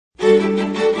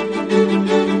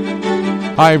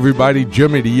Hi, everybody.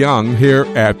 Jimmy DeYoung here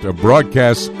at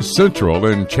Broadcast Central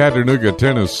in Chattanooga,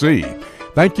 Tennessee.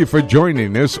 Thank you for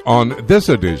joining us on this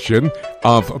edition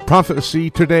of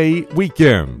Prophecy Today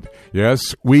Weekend.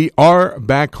 Yes, we are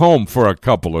back home for a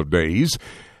couple of days.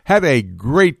 Had a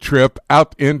great trip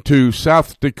out into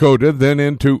South Dakota, then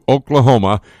into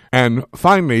Oklahoma, and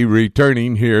finally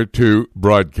returning here to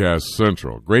Broadcast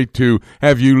Central. Great to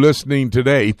have you listening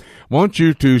today. Want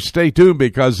you to stay tuned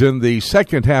because in the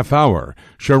second half hour,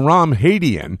 Shahram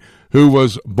Hadian, who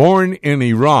was born in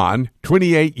Iran,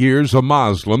 28 years a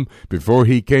Muslim before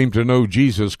he came to know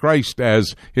Jesus Christ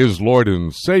as his Lord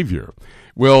and Savior,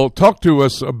 will talk to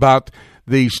us about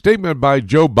the statement by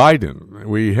Joe Biden.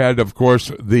 We had, of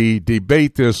course, the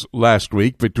debate this last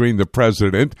week between the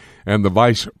president and the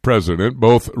vice president,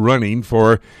 both running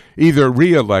for either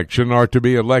re-election or to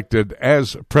be elected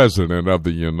as president of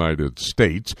the United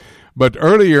States. But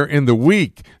earlier in the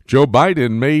week, Joe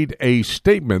Biden made a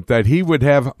statement that he would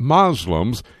have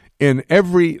Muslims in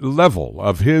every level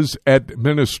of his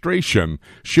administration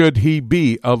should he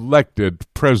be elected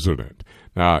president.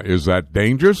 Now, is that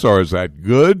dangerous, or is that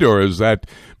good, or is that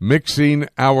mixing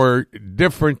our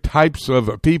different types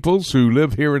of peoples who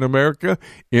live here in America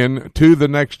into the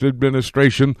next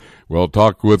administration? We'll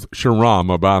talk with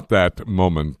Shahram about that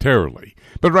momentarily.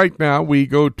 But right now, we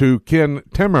go to Ken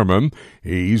Timmerman.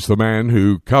 He's the man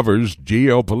who covers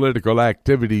geopolitical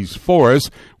activities for us.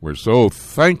 We're so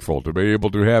thankful to be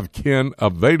able to have Ken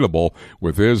available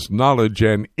with his knowledge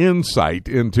and insight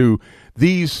into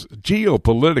these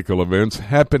geopolitical events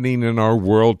happening in our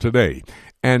world today.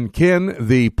 And Ken,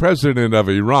 the president of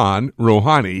Iran,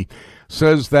 Rouhani,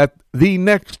 says that the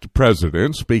next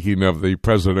president, speaking of the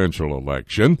presidential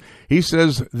election, he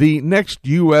says the next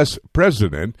U.S.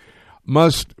 president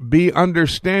must be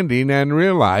understanding and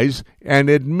realize and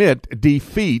admit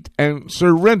defeat and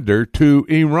surrender to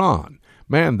Iran.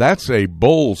 Man, that's a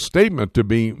bold statement to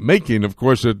be making. Of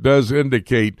course, it does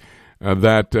indicate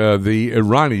that the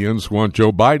Iranians want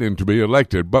Joe Biden to be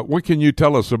elected. But what can you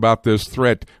tell us about this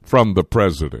threat from the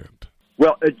president?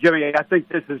 Well, Jimmy, I think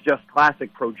this is just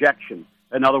classic projection.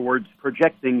 In other words,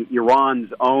 projecting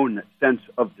Iran's own sense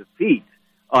of defeat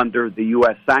under the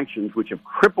U.S. sanctions, which have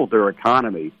crippled their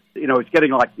economy. You know, it's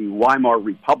getting like the Weimar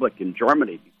Republic in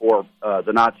Germany before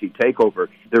the Nazi takeover.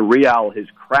 The rial has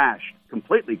crashed,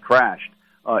 completely crashed.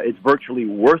 It's virtually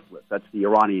worthless. That's the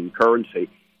Iranian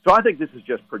currency. So I think this is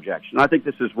just projection. I think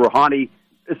this is Rouhani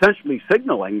essentially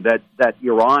signaling that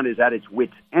Iran is at its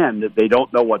wit's end, that they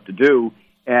don't know what to do.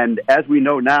 And as we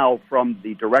know now from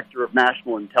the Director of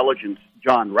National Intelligence,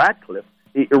 John Ratcliffe,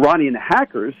 the Iranian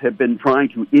hackers have been trying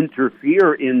to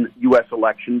interfere in U.S.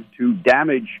 elections to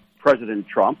damage President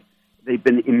Trump. They've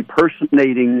been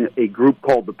impersonating a group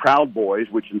called the Proud Boys,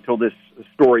 which until this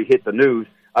story hit the news,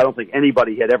 I don't think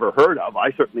anybody had ever heard of.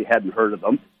 I certainly hadn't heard of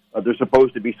them. They're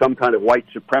supposed to be some kind of white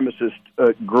supremacist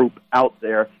group out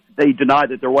there. They deny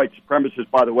that they're white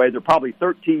supremacists, by the way. They're probably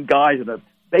 13 guys in a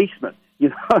basement, you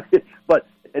know. But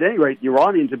at any rate, the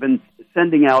Iranians have been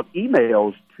sending out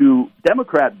emails to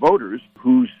Democrat voters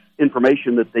whose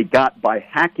information that they got by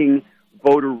hacking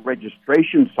voter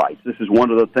registration sites. This is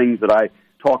one of the things that I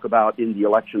talk about in The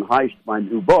Election Heist, my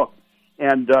new book,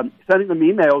 and sending them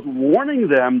emails warning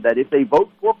them that if they vote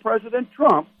for President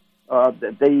Trump,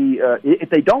 if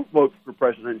they don't vote for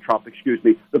President Trump,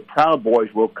 the Proud Boys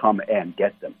will come and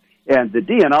get them. And the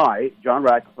DNI, John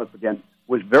Ratcliffe again,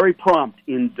 was very prompt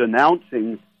in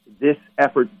denouncing this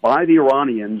effort by the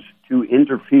Iranians to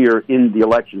interfere in the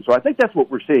election. So I think that's what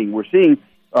we're seeing. We're seeing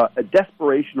a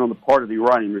desperation on the part of the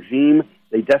Iranian regime.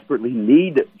 They desperately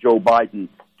need Joe Biden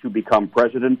to become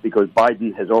president because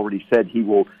Biden has already said he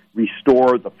will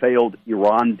restore the failed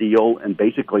Iran deal and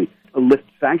basically lift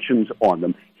sanctions on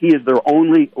them. He is their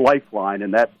only lifeline,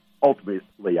 and that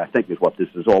ultimately, I think, is what this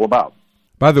is all about.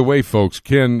 By the way, folks,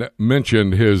 Ken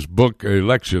mentioned his book,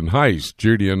 Election Heist.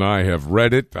 Judy and I have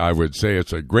read it. I would say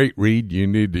it's a great read. You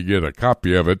need to get a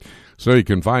copy of it so you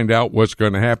can find out what's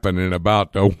going to happen in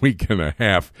about a week and a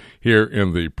half here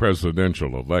in the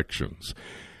presidential elections.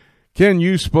 Ken,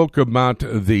 you spoke about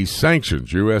the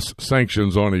sanctions, U.S.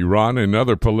 sanctions on Iran.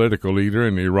 Another political leader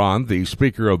in Iran, the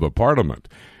Speaker of the Parliament,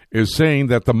 is saying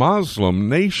that the Muslim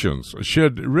nations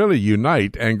should really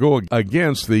unite and go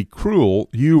against the cruel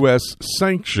U.S.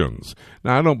 sanctions.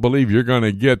 Now, I don't believe you're going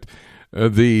to get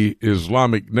the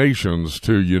Islamic nations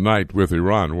to unite with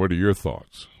Iran. What are your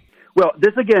thoughts? Well,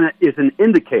 this, again, is an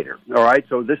indicator, all right?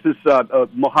 So this is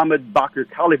Mohammed Bakr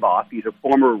Kalibaf. He's a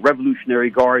former Revolutionary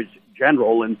Guards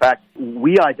general. In fact,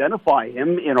 we identify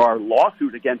him in our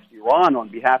lawsuit against Iran on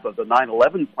behalf of the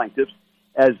 9/11 plaintiffs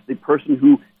as the person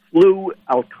who flew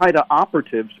al-Qaeda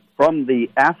operatives from the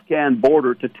Afghan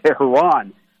border to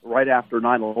Tehran right after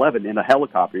 9/11 in a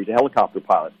helicopter. He's a helicopter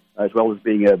pilot, as well as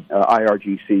being a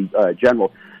IRGC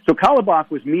general. So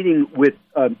Kalibaf was meeting with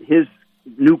his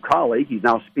new colleague, he's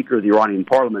now Speaker of the Iranian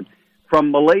Parliament,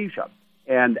 from Malaysia,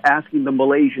 and asking the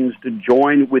Malaysians to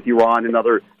join with Iran and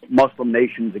other Muslim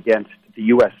nations against the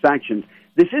U.S. sanctions.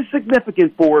 This is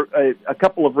significant for a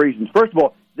couple of reasons. First of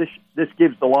all, this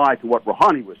gives the lie to what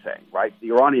Rouhani was saying, right? The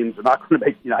Iranians are not going to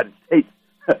make the United States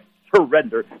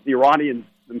surrender. The Iranians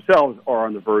themselves are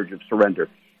on the verge of surrender.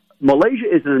 Malaysia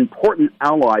is an important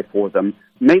ally for them,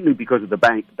 mainly because of the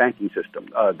banking system.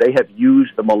 They have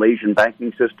used the Malaysian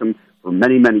banking system for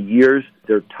many, many years.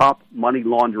 Their top money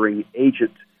laundering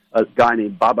agent, a guy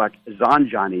named Babak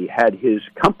Zanjani, had his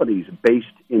companies based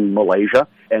in Malaysia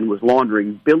and was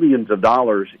laundering billions of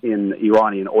dollars in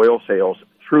Iranian oil sales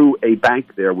through a bank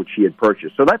there, which he had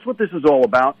purchased. So that's what this is all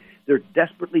about. They're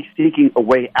desperately seeking a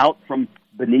way out from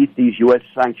beneath these U.S.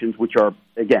 sanctions, which are,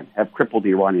 again, have crippled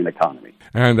the Iranian economy.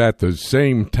 And at the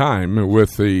same time,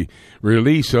 with the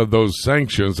release of those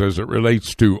sanctions as it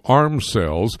relates to arms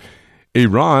sales,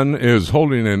 Iran is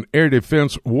holding an air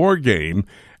defense war game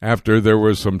after there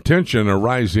was some tension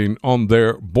arising on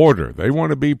their border. They want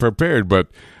to be prepared, but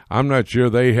I'm not sure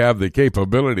they have the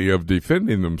capability of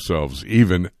defending themselves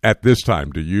even at this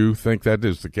time. Do you think that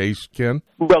is the case, Ken?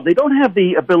 Well, they don't have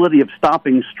the ability of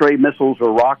stopping stray missiles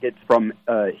or rockets from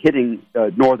hitting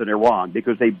northern Iran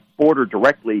because they border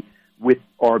directly with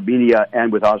Armenia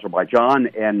and with Azerbaijan,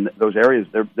 and those areas,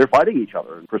 they're fighting each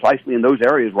other, precisely in those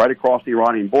areas right across the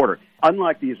Iranian border.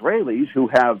 Unlike the Israelis, who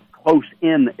have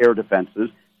close-in air defenses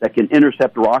that can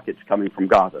intercept rockets coming from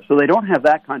Gaza. So they don't have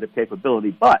that kind of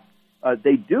capability, but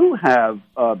they do have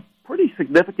pretty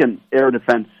significant air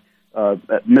defense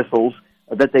missiles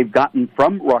that they've gotten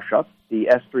from Russia, the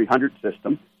S-300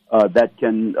 system, that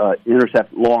can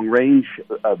intercept long-range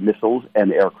missiles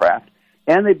and aircraft.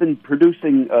 And they've been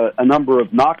producing a number of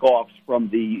knockoffs from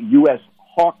the U.S.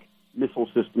 Hawk missile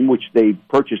system, which they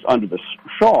purchased under the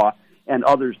Shah, and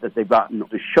others that they've gotten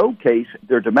to showcase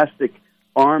their domestic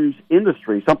arms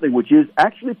industry, something which is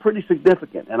actually pretty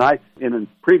significant. And I, in a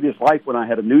previous life, when I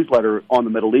had a newsletter on the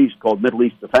Middle East called Middle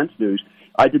East Defense News,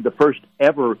 I did the first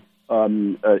ever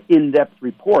in-depth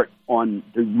report on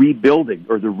the rebuilding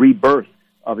or the rebirth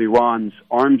of Iran's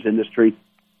arms industry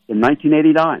in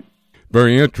 1989.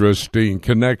 Very interesting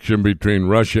connection between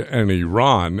Russia and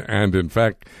Iran. And in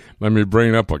fact, let me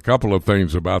bring up a couple of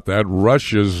things about that.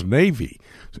 Russia's Navy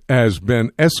has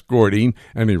been escorting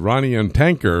an Iranian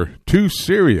tanker to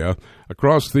Syria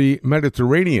across the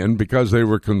Mediterranean because they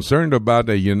were concerned about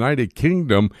a United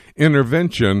Kingdom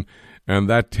intervention, and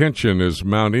that tension is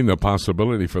mounting, the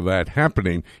possibility for that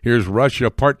happening. Here's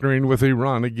Russia partnering with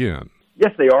Iran again.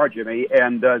 Yes, they are, Jimmy,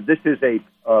 and this is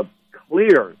a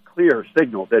clear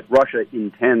signal that Russia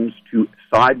intends to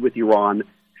side with Iran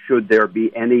should there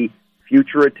be any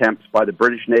future attempts by the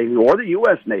British Navy or the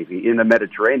U.S. Navy in the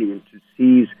Mediterranean to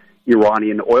seize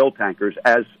Iranian oil tankers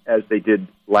as they did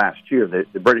last year,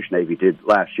 the British Navy did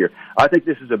last year. I think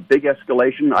this is a big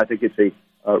escalation. I think it's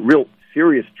a real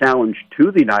serious challenge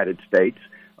to the United States.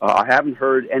 I haven't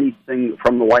heard anything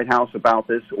from the White House about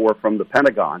this or from the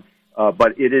Pentagon.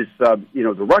 But it is, the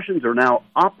Russians are now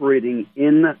operating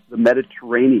in the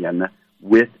Mediterranean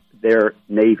with their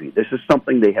Navy. This is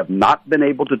something they have not been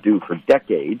able to do for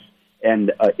decades,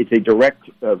 and it's a direct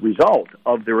result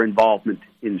of their involvement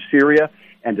in Syria.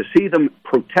 And to see them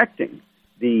protecting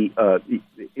the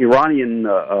Iranian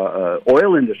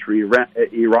oil industry,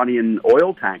 Iranian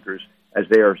oil tankers, as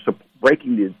they are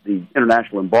breaking the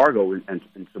international embargo and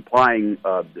supplying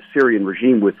the Syrian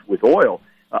regime with oil,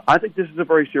 I think this is a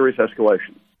very serious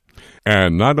escalation.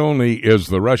 And not only is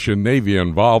the Russian Navy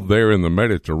involved there in the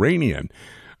Mediterranean,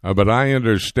 but I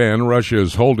understand Russia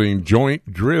is holding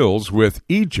joint drills with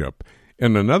Egypt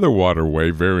in another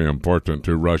waterway very important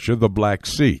to Russia, the Black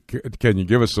Sea. Can you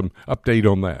give us some update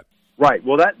on that? Right.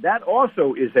 Well, that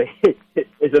also is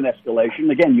an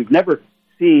escalation. Again, you've never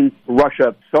seen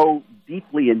Russia so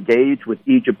deeply engaged with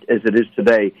Egypt as it is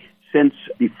today since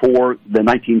before the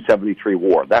 1973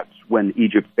 war. That's when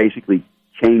Egypt basically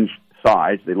changed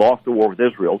sides. They lost the war with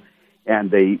Israel, and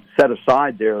they set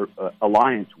aside their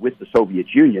alliance with the Soviet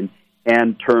Union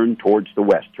and turned towards the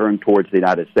West, turned towards the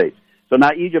United States. So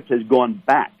now Egypt has gone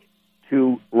back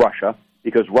to Russia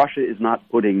because Russia is not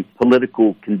putting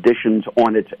political conditions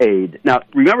on its aid. Now,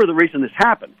 remember the reason this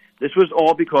happened. This was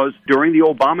all because during the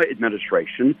Obama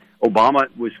administration,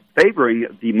 Obama was favoring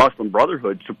the Muslim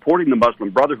Brotherhood, supporting the Muslim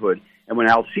Brotherhood, and when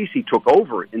al-Sisi took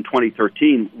over in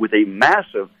 2013 with a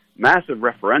massive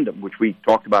referendum, which we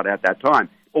talked about at that time,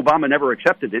 Obama never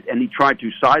accepted it, and he tried to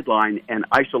sideline and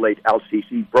isolate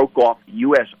al-Sisi, broke off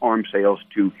U.S. arms sales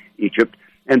to Egypt.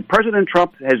 And President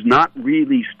Trump has not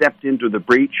really stepped into the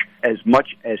breach as much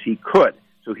as he could.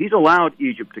 So he's allowed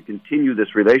Egypt to continue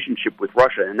this relationship with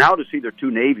Russia. And now to see their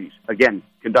two navies, again,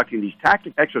 conducting these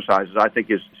tactic exercises, I think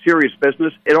is serious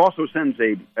business. It also sends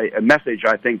a message,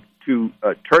 I think, to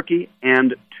Turkey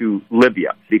and to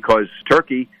Libya, because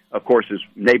Turkey, of course, is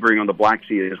neighboring on the Black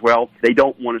Sea as well. They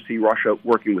don't want to see Russia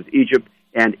working with Egypt.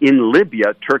 And in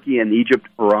Libya, Turkey and Egypt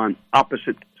are on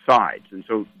opposite sides. And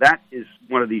so that is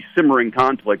one of these simmering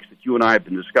conflicts that you and I have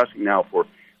been discussing now for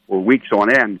weeks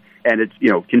on end. And it's,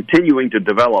 continuing to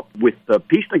develop with the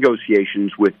peace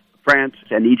negotiations with France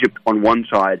and Egypt on one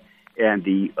side and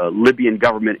the Libyan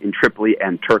government in Tripoli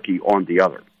and Turkey on the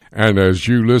other. And as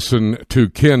you listen to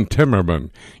Ken Timmerman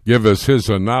give us his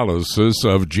analysis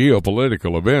of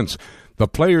geopolitical events, the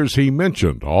players he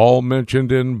mentioned, all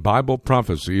mentioned in Bible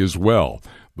prophecy as well.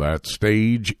 That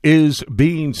stage is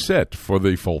being set for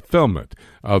the fulfillment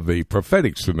of the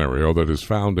prophetic scenario that is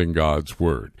found in God's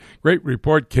Word. Great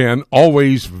report, Ken.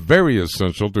 Always very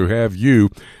essential to have you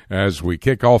as we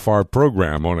kick off our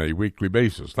program on a weekly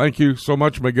basis. Thank you so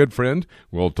much, my good friend.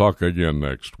 We'll talk again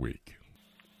next week.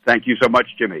 Thank you so much,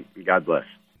 Jimmy. God bless.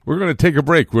 We're going to take a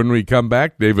break. When we come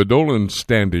back, David Dolan's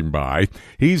standing by.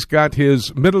 He's got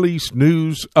his Middle East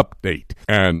news update.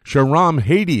 And Shahram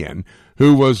Hadian,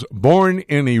 who was born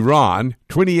in Iran,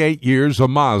 28 years a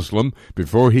Muslim,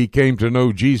 before he came to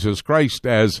know Jesus Christ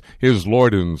as his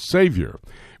Lord and Savior,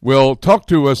 will talk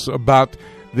to us about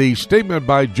the statement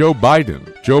by Joe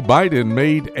Biden. Joe Biden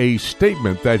made a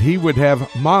statement that he would have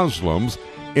Muslims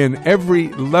in every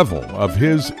level of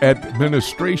his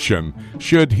administration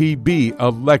should he be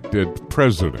elected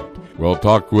president. We'll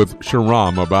talk with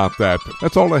Shahram about that.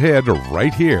 That's all ahead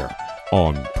right here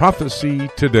on Prophecy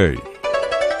Today.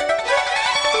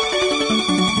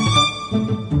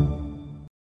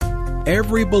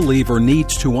 Every believer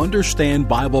needs to understand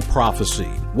Bible prophecy.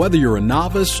 Whether you're a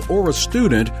novice or a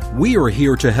student, we are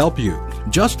here to help you.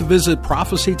 Just visit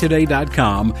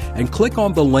prophecytoday.com and click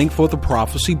on the link for the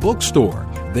Prophecy Bookstore.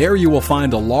 There you will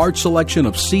find a large selection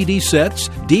of CD sets,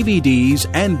 DVDs,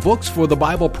 and books for the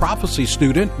Bible prophecy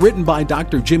student written by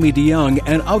Dr. Jimmy DeYoung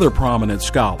and other prominent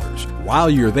scholars. While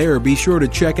you're there, be sure to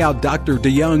check out Dr.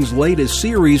 DeYoung's latest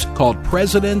series called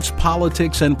Presidents,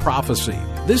 Politics, and Prophecy.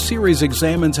 This series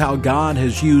examines how God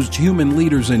has used human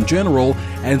leaders in general,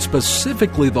 and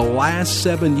specifically the last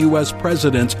 7 U.S.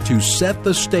 presidents, to set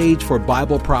the stage for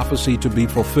Bible prophecy to be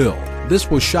fulfilled. This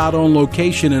was shot on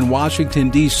location in Washington,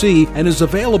 D.C., and is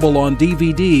available on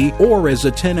DVD or as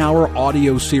a 10-hour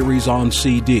audio series on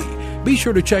CD. Be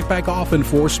sure to check back often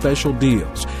for special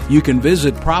deals. You can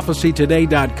visit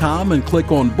prophecytoday.com and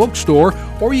click on Bookstore,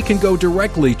 or you can go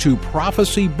directly to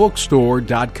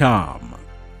prophecybookstore.com.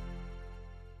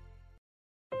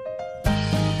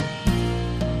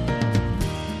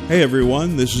 Hey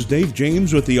everyone, this is Dave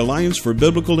James with the Alliance for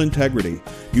Biblical Integrity.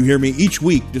 You hear me each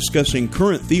week discussing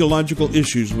current theological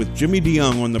issues with Jimmy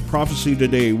DeYoung on the Prophecy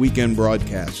Today weekend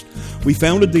broadcast. We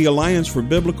founded the Alliance for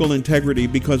Biblical Integrity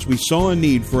because we saw a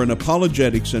need for an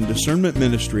apologetics and discernment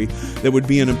ministry that would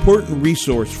be an important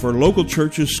resource for local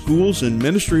churches, schools, and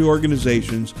ministry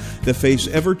organizations that face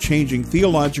ever-changing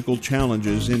theological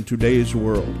challenges in today's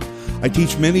world. I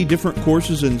teach many different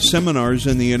courses and seminars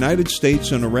in the United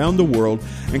States and around the world,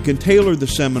 and can tailor the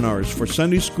seminars for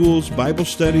Sunday schools, Bible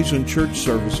studies, and church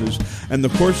services, and the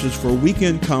courses for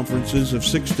weekend conferences of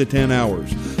 6 to 10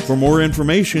 hours. For more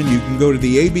information, you can go to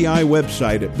the ABI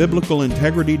website at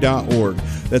biblicalintegrity.org.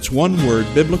 That's one word,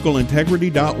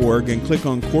 biblicalintegrity.org, and click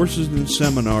on Courses and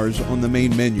Seminars on the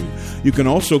main menu. You can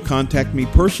also contact me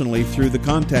personally through the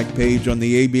contact page on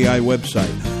the ABI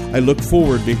website. I look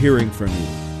forward to hearing from you.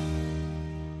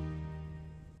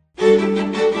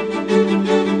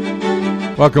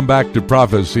 Welcome back to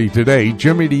Prophecy Today.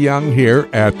 Jimmy DeYoung here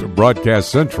at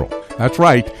Broadcast Central. That's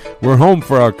right. We're home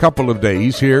for a couple of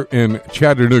days here in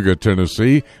Chattanooga,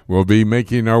 Tennessee. We'll be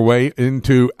making our way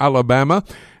into Alabama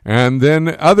and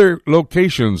then other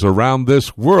locations around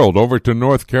this world, over to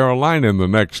North Carolina in the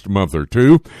next month or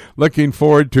two. Looking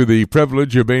forward to the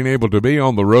privilege of being able to be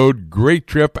on the road. Great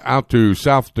trip out to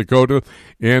South Dakota,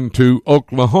 into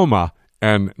Oklahoma,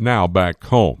 and now back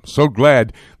home. So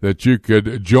glad that you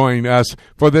could join us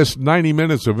for this 90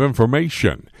 minutes of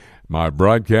information. My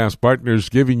broadcast partners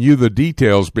giving you the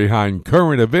details behind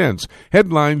current events,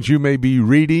 headlines you may be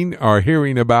reading or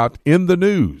hearing about in the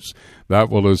news. That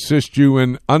will assist you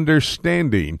in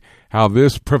understanding how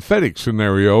this prophetic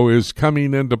scenario is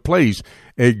coming into place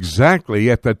exactly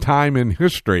at the time in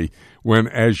history when,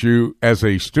 as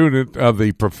a student of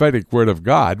the prophetic Word of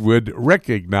God, would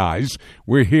recognize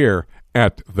we're here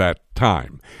at that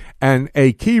time. And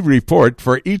a key report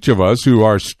for each of us who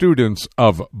are students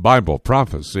of Bible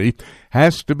prophecy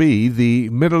has to be the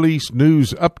Middle East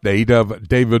News Update of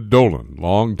David Dolan,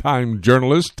 longtime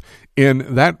journalist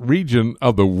in that region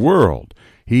of the world.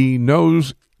 He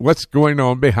knows what's going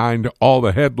on behind all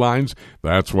the headlines.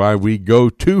 That's why we go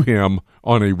to him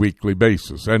on a weekly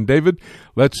basis. And David,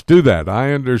 let's do that.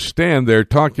 I understand they're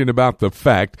talking about the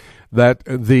fact that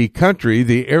the country,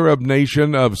 the Arab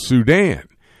nation of Sudan,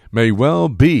 may well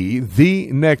be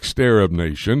the next Arab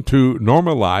nation to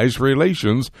normalize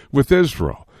relations with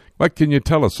Israel. What can you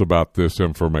tell us about this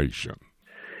information?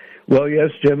 Well, yes,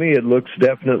 Jimmy, it looks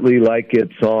definitely like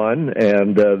it's on,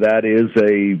 and that is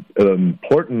an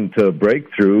important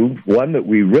breakthrough, one that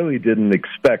we really didn't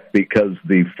expect because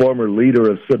the former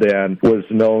leader of Sudan was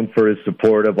known for his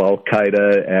support of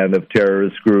Al-Qaeda and of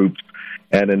terrorist groups.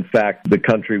 And in fact, the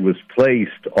country was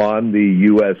placed on the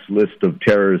U.S. list of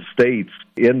terrorist states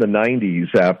in the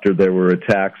 90s after there were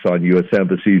attacks on U.S.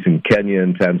 embassies in Kenya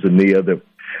and Tanzania that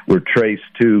were traced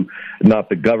to not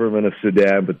the government of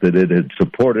Sudan, but that it had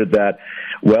supported that.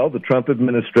 Well, the Trump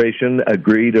administration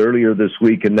agreed earlier this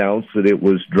week, announced that it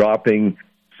was dropping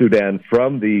Sudan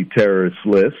from the terrorist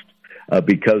list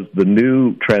because the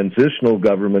new transitional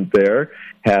government there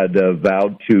had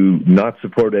vowed to not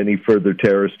support any further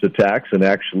terrorist attacks and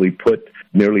actually put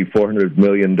nearly $400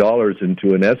 million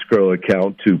into an escrow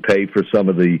account to pay for some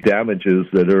of the damages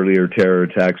that earlier terror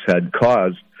attacks had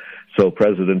caused. So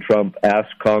President Trump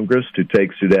asked Congress to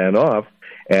take Sudan off,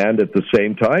 and at the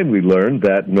same time we learned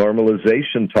that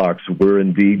normalization talks were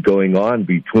indeed going on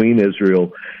between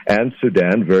Israel and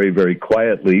Sudan very, very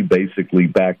quietly, basically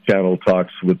back-channel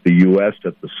talks with the U.S.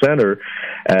 at the center,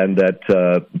 and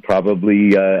that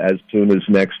probably as soon as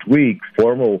next week,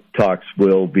 formal talks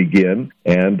will begin,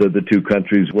 and the two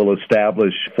countries will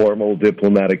establish formal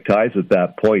diplomatic ties at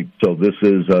that point. So this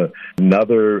is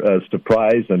another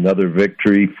surprise, another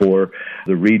victory for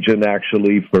the region,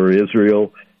 actually, for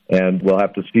Israel. And we'll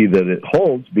have to see that it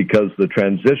holds because the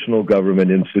transitional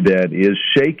government in Sudan is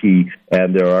shaky,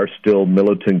 and there are still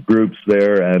militant groups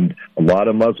there and a lot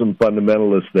of Muslim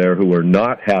fundamentalists there who are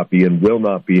not happy and will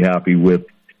not be happy with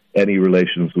any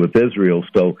relations with Israel.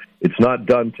 So it's not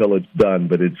done till it's done,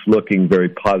 but it's looking very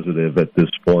positive at this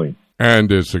point.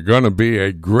 And it's going to be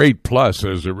a great plus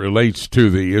as it relates to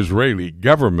the Israeli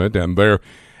government and their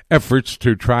efforts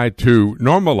to try to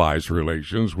normalize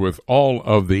relations with all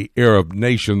of the Arab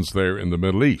nations there in the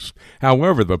Middle East.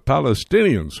 However, the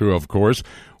Palestinians, who, of course,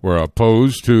 were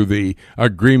opposed to the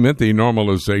agreement, the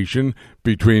normalization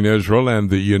between Israel and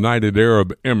the United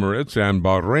Arab Emirates and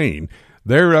Bahrain,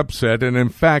 they're upset, and in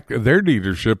fact, their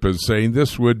leadership is saying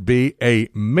this would be a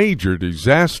major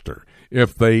disaster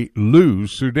if they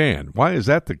lose Sudan. Why is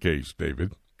that the case,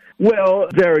 David? Well,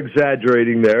 they're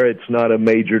exaggerating there. It's not a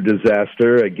major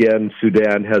disaster. Again,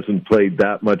 Sudan hasn't played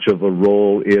that much of a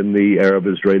role in the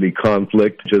Arab-Israeli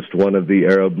conflict, just one of the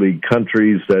Arab League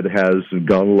countries that has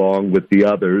gone along with the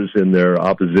others in their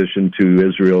opposition to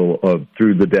Israel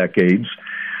through the decades.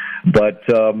 But,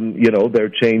 they're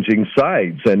changing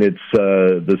sides, and it's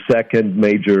the second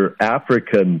major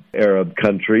African Arab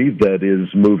country that is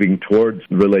moving towards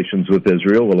relations with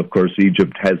Israel. Well, of course,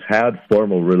 Egypt has had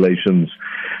formal relations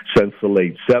since the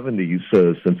late 70s,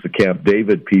 since the Camp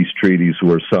David peace treaties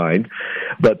were signed.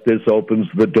 But this opens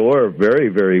the door very,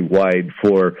 very wide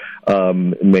for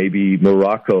maybe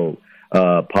Morocco,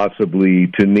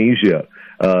 possibly Tunisia,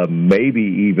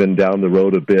 maybe even down the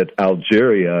road a bit,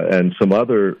 Algeria and some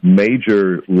other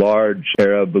major large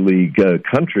Arab League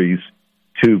countries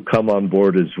to come on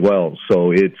board as well.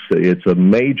 So it's a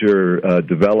major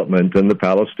development, and the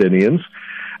Palestinians,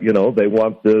 they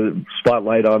want the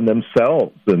spotlight on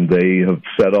themselves, and they have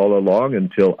said all along,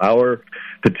 until our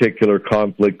particular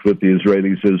conflict with the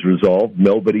Israelis is resolved,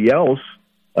 nobody else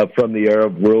from the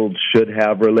Arab world should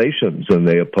have relations, and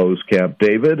they oppose Camp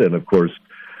David, and of course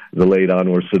the late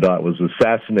Anwar Sadat was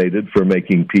assassinated for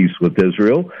making peace with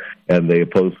Israel, and they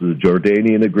oppose the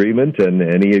Jordanian agreement, and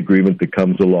any agreement that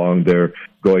comes along they're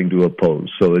going to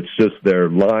oppose. So it's just their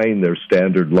line, their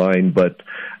standard line, but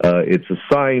it's a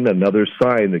sign, another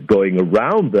sign that going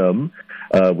around them,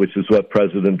 which is what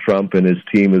President Trump and his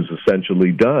team has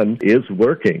essentially done, is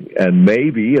working. And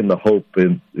maybe, and the hope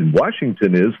in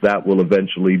Washington is that will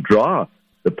eventually draw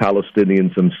the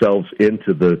Palestinians themselves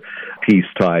into the peace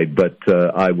tide, but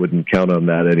I wouldn't count on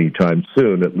that anytime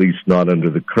soon, at least not under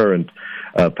the current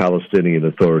Palestinian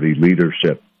Authority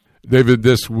leadership. David,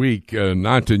 this week,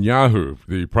 Netanyahu,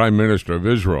 the Prime Minister of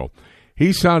Israel,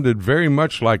 he sounded very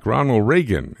much like Ronald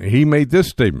Reagan. He made this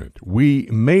statement: "We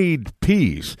made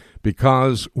peace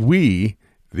because we,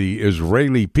 the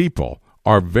Israeli people,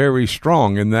 are very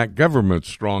strong, and that government's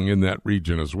strong in that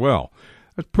region as well."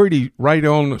 That's pretty right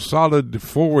on, solid,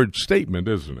 forward statement,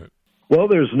 isn't it? Well,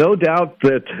 there's no doubt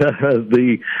that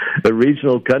the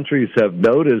regional countries have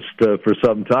noticed for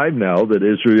some time now that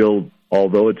Israel,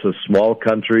 although it's a small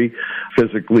country,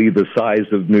 physically the size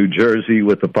of New Jersey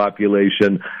with a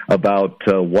population about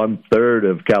one-third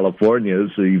of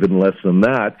California's, even less than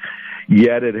that,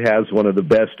 yet it has one of the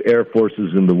best air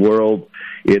forces in the world.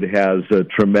 It has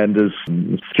tremendous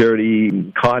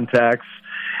security contacts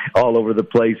all over the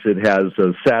place. It has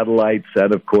satellites,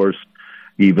 and of course,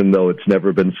 even though it's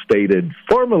never been stated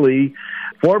formally,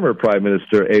 former Prime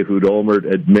Minister Ehud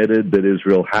Olmert admitted that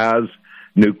Israel has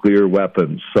nuclear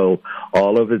weapons. So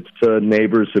all of its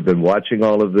neighbors have been watching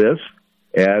all of this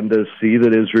and see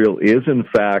that Israel is, in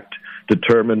fact,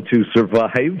 determined to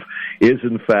survive, is,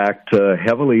 in fact,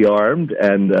 heavily armed,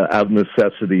 and out of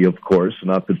necessity, of course,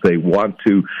 not that they want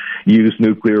to use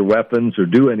nuclear weapons or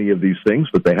do any of these things,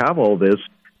 but they have all this.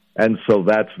 And so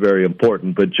that's very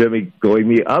important. But, Jimmy, going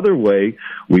the other way,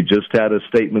 we just had a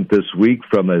statement this week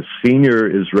from a senior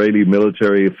Israeli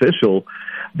military official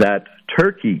that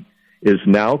Turkey is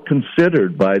now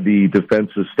considered by the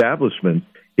defense establishment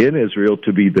in Israel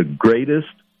to be the greatest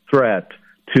threat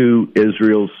to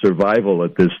Israel's survival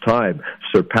at this time,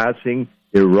 surpassing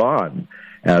Iran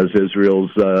as Israel's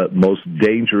most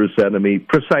dangerous enemy,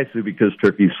 precisely because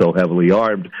Turkey is so heavily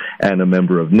armed and a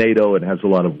member of NATO and has a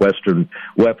lot of Western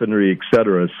weaponry,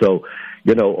 etc. So,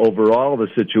 overall the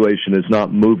situation is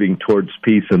not moving towards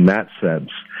peace in that sense.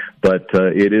 But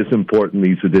it is important,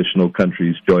 these additional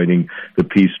countries joining the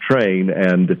peace train,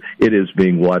 and it is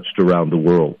being watched around the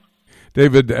world.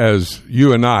 David, as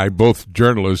you and I, both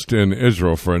journalists in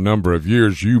Israel for a number of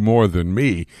years, you more than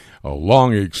me, a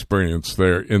long experience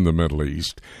there in the Middle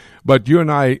East, but you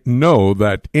and I know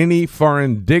that any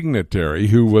foreign dignitary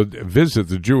who would visit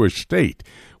the Jewish state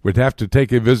would have to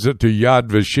take a visit to Yad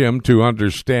Vashem to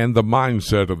understand the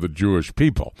mindset of the Jewish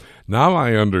people. Now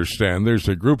I understand there's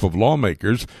a group of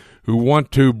lawmakers who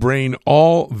want to bring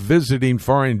all visiting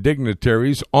foreign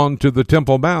dignitaries onto the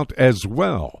Temple Mount as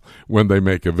well when they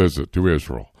make a visit to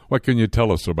Israel. What can you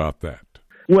tell us about that?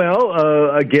 Well,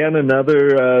 again,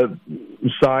 another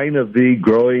sign of the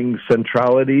growing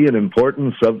centrality and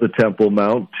importance of the Temple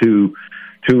Mount to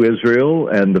Israel,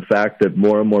 and the fact that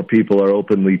more and more people are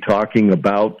openly talking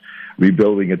about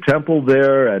rebuilding a temple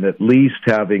there and at least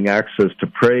having access to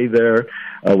pray there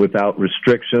without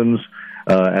restrictions.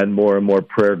 And more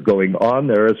prayer going on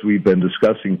there, as we've been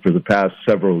discussing for the past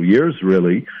several years,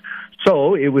 really.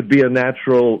 So it would be a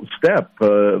natural step.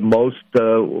 Most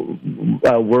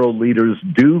world leaders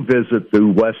do visit the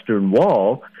Western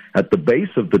Wall at the base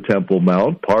of the Temple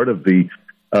Mount, part of the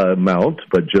mount,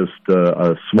 but just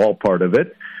a small part of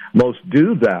it. Most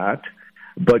do that,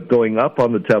 but going up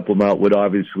on the Temple Mount would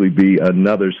obviously be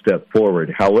another step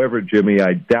forward. However, Jimmy,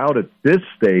 I doubt at this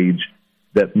stage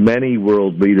that many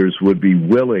world leaders would be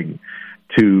willing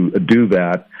to do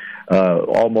that.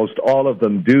 Almost all of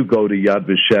them do go to Yad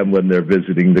Vashem when they're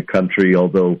visiting the country,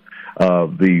 although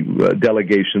the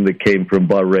delegation that came from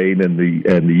Bahrain and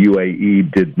the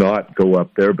UAE did not go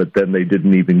up there, but then they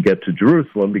didn't even get to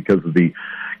Jerusalem because of the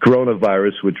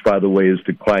coronavirus, which, by the way, is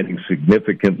declining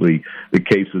significantly. The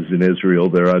cases in Israel,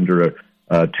 they're under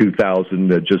 2,000,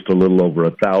 just a little over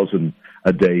 1,000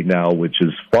 a day now, which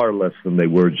is far less than they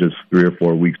were just 3 or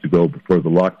 4 weeks ago before the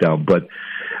lockdown.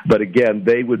 But again,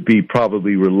 they would be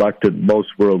probably reluctant, most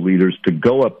world leaders, to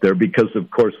go up there because, of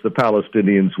course, the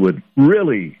Palestinians would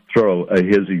really throw a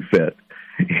hissy fit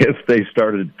if they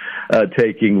started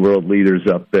taking world leaders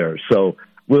up there. So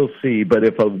we'll see. But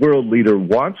if a world leader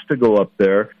wants to go up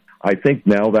there, I think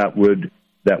now that would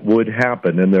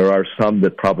happen, and there are some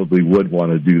that probably would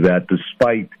want to do that,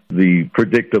 despite the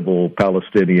predictable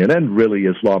Palestinian and really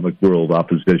Islamic world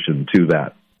opposition to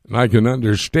that. I can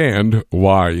understand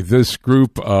why this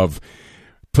group of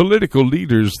political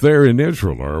leaders there in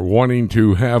Israel are wanting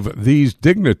to have these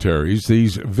dignitaries,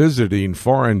 these visiting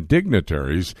foreign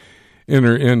dignitaries,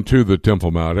 enter into the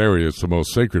Temple Mount area. It's the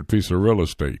most sacred piece of real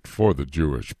estate for the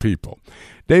Jewish people.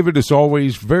 David, it's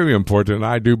always very important,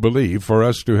 I do believe, for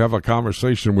us to have a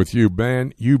conversation with you.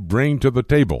 Man, you bring to the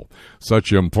table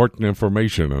such important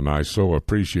information, and I so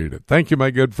appreciate it. Thank you, my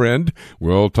good friend.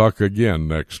 We'll talk again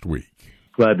next week.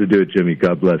 Glad to do it, Jimmy.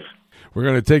 God bless. We're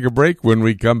going to take a break. When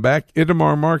we come back,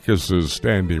 Itamar Marcus is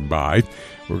standing by.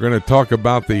 We're going to talk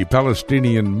about the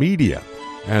Palestinian media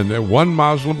and one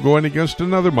Muslim going against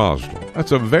another Muslim.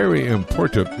 That's a very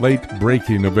important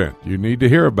late-breaking event. You need to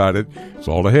hear about it. It's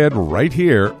all ahead right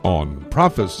here on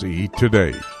Prophecy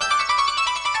Today.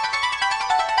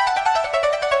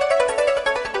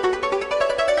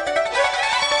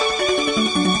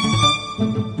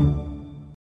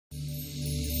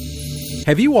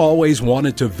 Have you always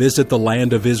wanted to visit the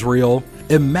land of Israel?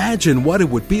 Imagine what it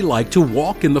would be like to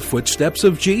walk in the footsteps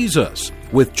of Jesus.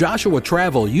 With Joshua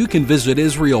Travel, you can visit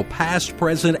Israel past,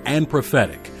 present, and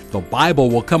prophetic. The Bible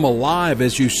will come alive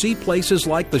as you see places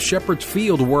like the Shepherd's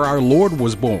Field where our Lord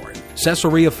was born,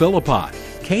 Caesarea Philippi,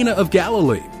 Cana of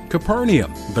Galilee,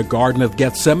 Capernaum, the Garden of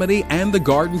Gethsemane, and the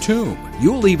Garden Tomb.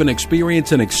 You'll even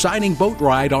experience an exciting boat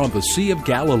ride on the Sea of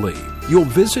Galilee. You'll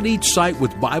visit each site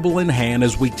with Bible in hand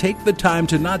as we take the time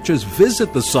to not just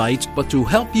visit the sites, but to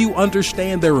help you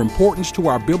understand their importance to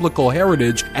our biblical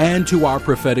heritage and to our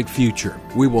prophetic future.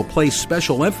 We will place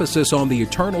special emphasis on the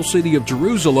eternal city of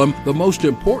Jerusalem, the most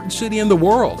important city in the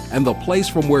world, and the place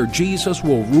from where Jesus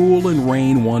will rule and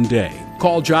reign one day.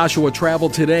 Call Joshua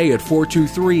Travel today at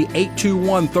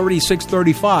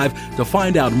 423-821-3635 to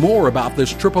find out more about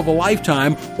this trip of a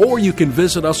lifetime, or you can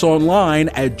visit us online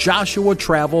at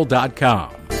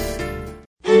joshuatravel.com.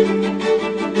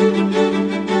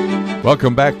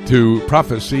 Welcome back to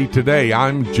Prophecy Today.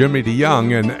 I'm Jimmy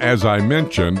DeYoung, and as I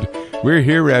mentioned, we're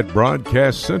here at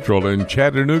Broadcast Central in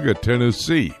Chattanooga,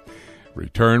 Tennessee.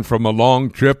 Returned from a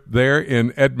long trip there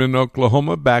in Edmond,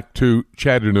 Oklahoma, back to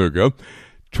Chattanooga.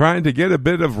 Trying to get a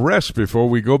bit of rest before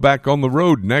we go back on the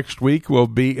road. Next week we'll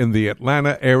be in the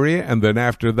Atlanta area, and then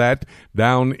after that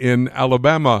down in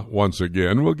Alabama once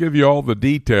again. We'll give you all the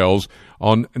details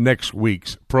on next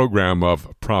week's program of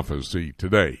Prophecy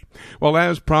Today. Well,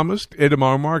 as promised,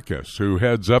 Itamar Marcus, who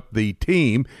heads up the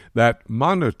team that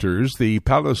monitors the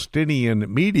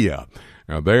Palestinian media.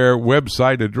 Now, their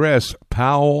website address,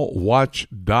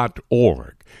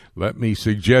 palwatch.org. Let me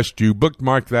suggest you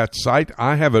bookmark that site.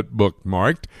 I have it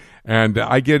bookmarked, and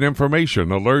I get information,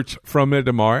 alerts from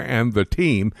Itamar and the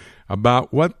team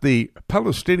about what the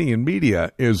Palestinian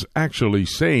media is actually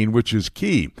saying, which is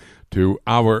key to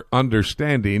our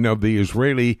understanding of the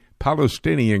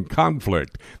Israeli-Palestinian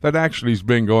conflict that actually has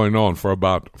been going on for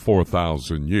about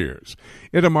 4,000 years.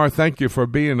 Itamar, thank you for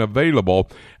being available,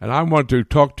 and I want to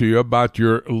talk to you about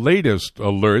your latest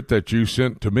alert that you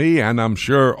sent to me, and I'm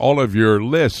sure all of your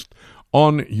list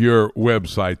on your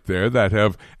website there that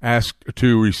have asked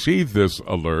to receive this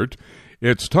alert.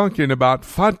 It's talking about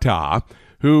Fatah,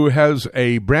 who has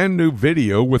a brand new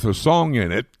video with a song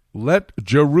in it, "Let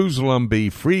Jerusalem be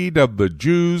freed of the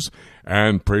Jews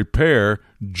and prepare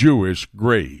Jewish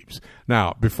graves."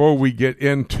 Now, before we get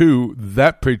into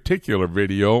that particular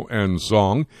video and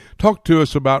song, talk to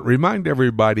us about, remind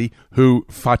everybody who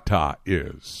Fatah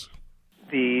is.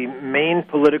 The main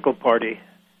political party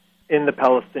in the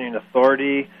Palestinian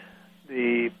Authority,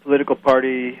 the political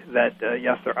party that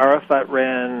Yasser Arafat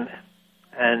ran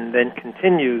and then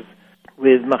continues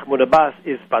with Mahmoud Abbas,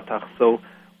 is Fatah. So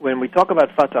when we talk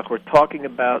about Fatah, we're talking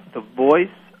about the voice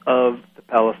of the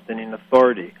Palestinian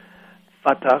Authority.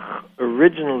 Fatah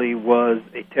originally was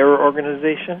a terror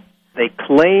organization. They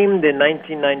claimed in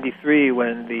 1993,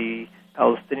 when the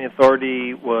Palestinian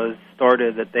Authority was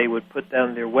started, that they would put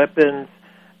down their weapons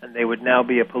and they would now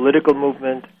be a political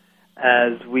movement.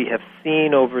 As we have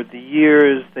seen over the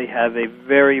years, they have a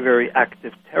very, very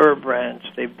active terror branch.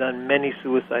 They've done many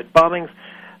suicide bombings.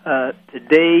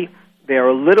 Today, they are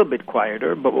a little bit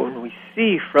quieter, but when we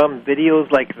see from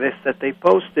videos like this that they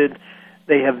posted,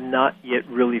 they have not yet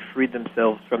really freed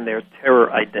themselves from their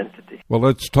terror identity. Well,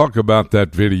 let's talk about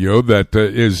that video that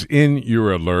is in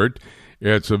your alert.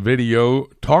 It's a video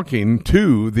talking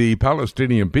to the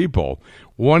Palestinian people,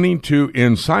 wanting to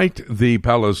incite the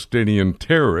Palestinian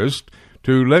terrorists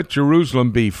to let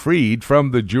Jerusalem be freed from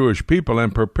the Jewish people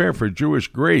and prepare for Jewish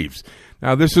graves.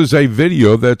 Now, this is a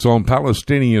video that's on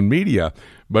Palestinian media,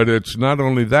 but it's not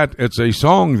only that, it's a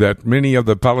song that many of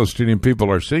the Palestinian people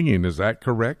are singing. Is that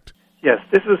correct? Yes,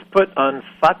 this was put on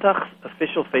Fatah's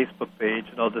official Facebook page,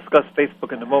 and I'll discuss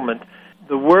Facebook in a moment.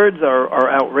 The words are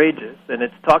outrageous, and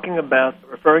it's talking about,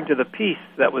 referring to the peace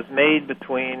that was made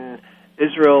between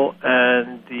Israel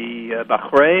and the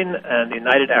Bahrain and the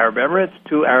United Arab Emirates,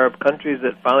 two Arab countries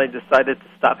that finally decided to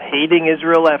stop hating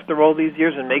Israel after all these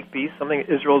years and make peace, something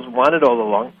Israel's wanted all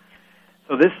along.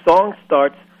 So this song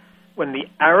starts, when the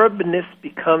Arabness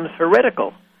becomes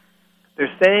heretical.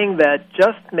 They're saying that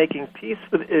just making peace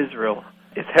with Israel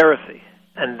is heresy,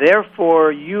 and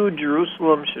therefore you,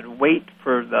 Jerusalem, should wait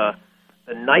for the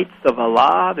the Knights of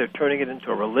Allah. They're turning it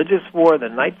into a religious war. The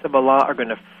Knights of Allah are going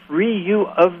to free you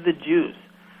of the Jews,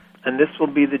 and this will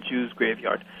be the Jews'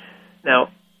 graveyard. Now,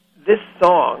 this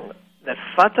song, that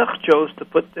Fatah chose to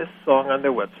put this song on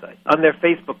their website, on their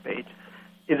Facebook page,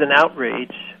 is an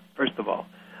outrage, first of all.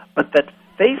 But that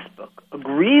Facebook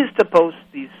agrees to post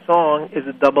these songs is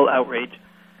a double outrage.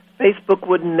 Facebook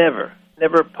would never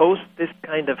post this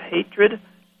kind of hatred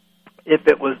if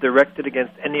it was directed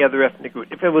against any other ethnic group,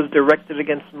 if it was directed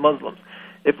against Muslims,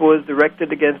 if it was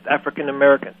directed against African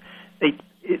Americans.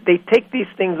 They take these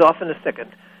things off in a second.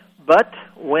 But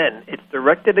when it's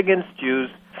directed against Jews,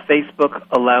 Facebook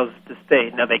allows it to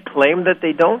stay. Now, they claim that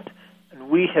they don't, and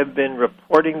we have been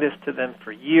reporting this to them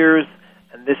for years,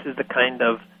 and this is the kind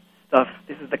of stuff,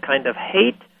 this is the kind of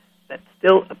hate that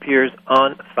still appears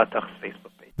on Fatah's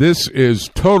Facebook page. This is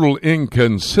total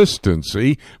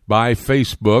inconsistency by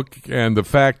Facebook, and the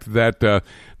fact that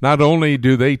not only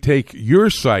do they take your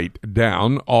site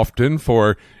down often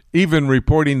for even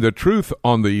reporting the truth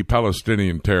on the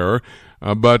Palestinian terror,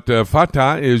 but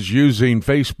Fatah is using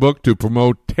Facebook to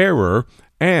promote terror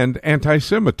and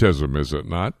anti-Semitism, is it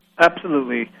not?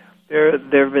 Absolutely. There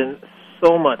have been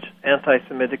so much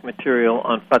anti-Semitic material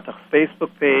on Fatah's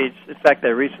Facebook page. In fact, I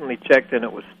recently checked and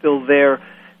it was still there.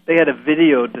 They had a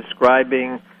video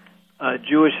describing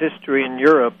Jewish history in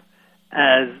Europe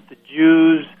as the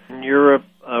Jews in Europe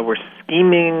were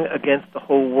scheming against the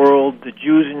whole world. The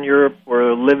Jews in Europe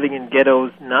were living in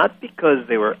ghettos, not because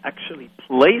they were actually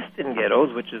placed in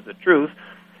ghettos, which is the truth,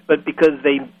 but because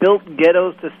they built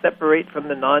ghettos to separate from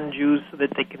the non-Jews so that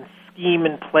they can scheme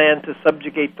and plan to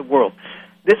subjugate the world.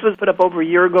 This was put up over a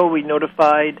year ago. We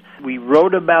notified, we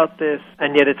wrote about this,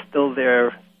 and yet it's still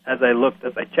there. As I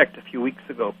checked a few weeks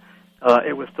ago,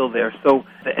 it was still there. So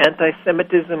the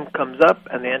anti-Semitism comes up,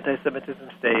 and the anti-Semitism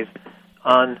stays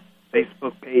on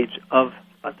Facebook page of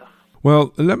Fatah.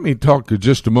 Well, let me talk for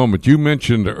just a moment. You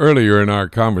mentioned earlier in our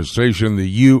conversation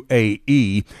the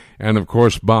UAE and, of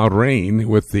course, Bahrain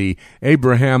with the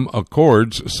Abraham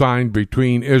Accords signed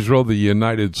between Israel, the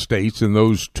United States, and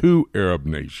those two Arab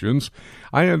nations.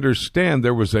 I understand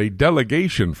there was a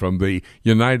delegation from the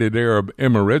United Arab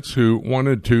Emirates who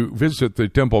wanted to visit the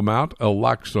Temple Mount,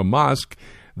 Al-Aqsa Mosque.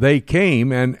 They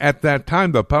came, and at that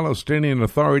time, the Palestinian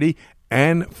Authority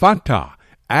and Fatah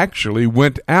actually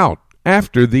went out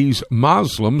after these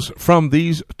Muslims from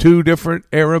these two different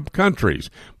Arab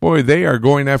countries. Boy, they are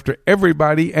going after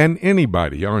everybody and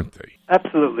anybody, aren't they?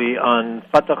 Absolutely. On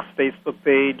Fatah's Facebook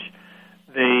page,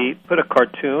 they put a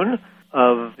cartoon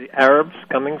of the Arabs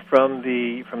coming from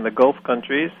the Gulf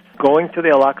countries, going to the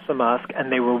Al-Aqsa Mosque,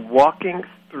 and they were walking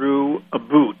through a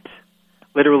boot,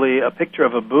 literally a picture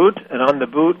of a boot, and on the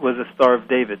boot was a Star of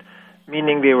David,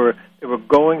 meaning they were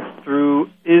going through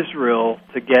Israel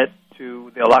to get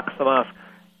to the Al-Aqsa Mosque,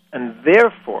 and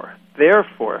therefore,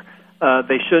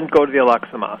 they shouldn't go to the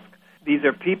Al-Aqsa Mosque. These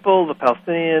are people, the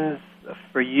Palestinians,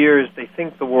 for years, they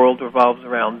think the world revolves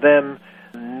around them.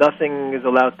 Nothing is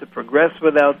allowed to progress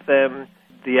without them.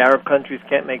 The Arab countries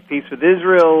can't make peace with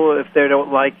Israel if they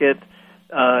don't like it.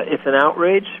 It's an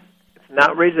outrage. It's an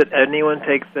outrage that anyone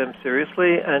takes them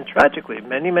seriously, and tragically,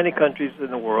 many countries in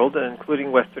the world,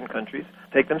 including Western countries,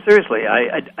 take them seriously.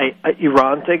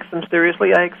 Iran takes them seriously,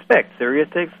 I expect. Syria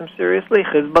takes them seriously.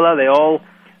 Hezbollah,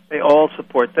 they all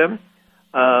support them.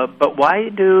 But why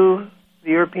do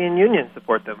the European Union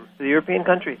support them, the European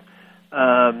countries?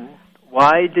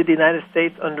 Why did the United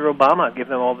States under Obama give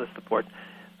them all this support?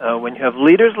 When you have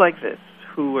leaders like this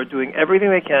who are doing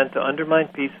everything they can to undermine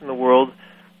peace in the world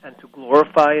and to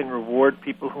glorify and reward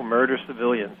people who murder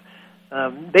civilians,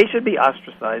 they should be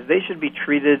ostracized. They should be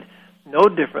treated no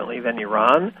differently than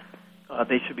Iran.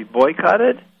 They should be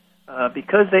boycotted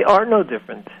because they are no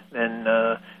different than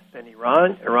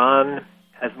Iran. Iran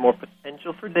has more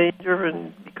potential for danger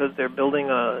and because they're building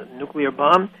a nuclear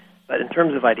bomb. But in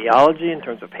terms of ideology, in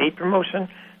terms of hate promotion,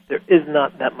 there is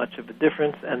not that much of a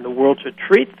difference, and the world should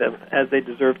treat them as they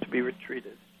deserve to be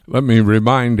treated. Let me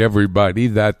remind everybody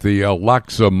that the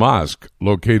Al-Aqsa Mosque,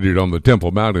 located on the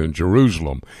Temple Mount in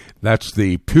Jerusalem, that's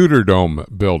the Pewter Dome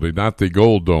building, not the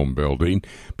Gold Dome building,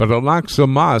 but Al-Aqsa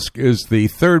Mosque is the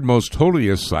third most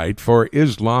holiest site for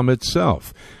Islam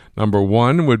itself. Number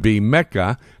 1 would be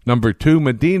Mecca, number 2,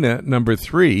 Medina, number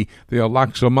 3, the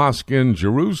Al-Aqsa Mosque in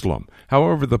Jerusalem.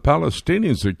 However, the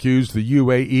Palestinians accuse the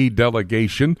UAE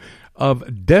delegation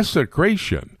of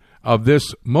desecration of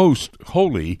this most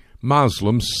holy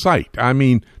Muslim site. I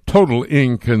mean, total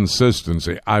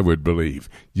inconsistency, I would believe.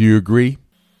 Do you agree?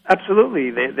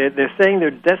 Absolutely. They're saying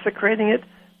they're desecrating it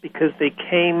because they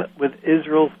came with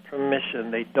Israel's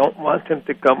permission. They don't want them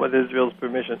to come with Israel's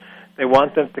permission. They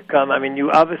want them to come. I mean, you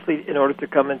obviously, in order to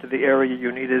come into the area,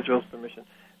 you need Israel's permission.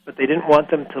 But they didn't want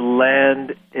them to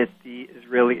land at the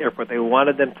Israeli airport. They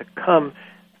wanted them to come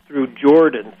through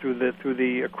Jordan,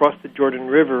 across the Jordan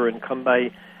River, and come by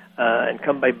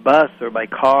bus or by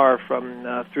car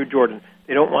through Jordan.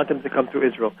 They don't want them to come through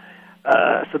Israel.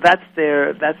 So that's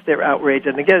their outrage.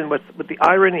 And again, what the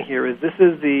irony here is, this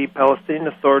is the Palestinian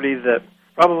Authority that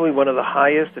probably one of the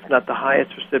highest, if not the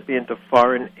highest, recipient of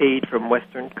foreign aid from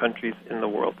Western countries in the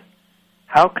world.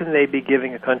 How can they be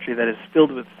giving a country that is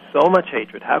filled with so much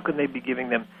hatred? How can they be giving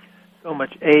them so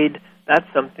much aid? That's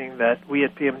something that we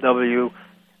at PMW,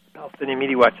 Palestinian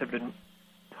Media Watch, have been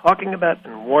talking about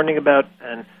and warning about,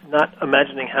 and not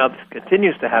imagining how this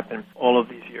continues to happen all of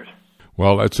these years.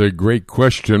 Well, that's a great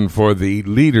question for the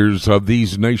leaders of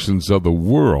these nations of the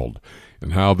world,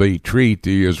 and how they treat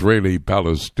the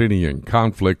Israeli-Palestinian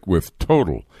conflict with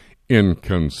total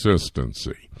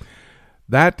inconsistency.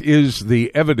 That is the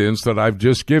evidence that I've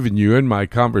just given you in my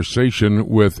conversation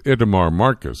with Itamar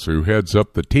Marcus, who heads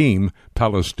up the team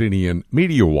Palestinian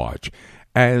Media Watch,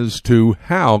 as to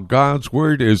how God's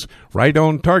Word is right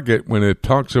on target when it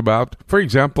talks about, for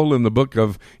example, in the book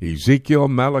of Ezekiel,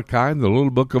 Malachi, and the little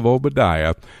book of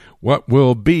Obadiah, what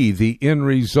will be the end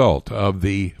result of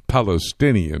the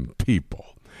Palestinian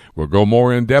people. We'll go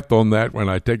more in depth on that when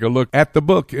I take a look at the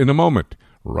book in a moment,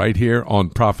 right here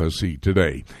on Prophecy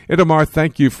Today. Itamar,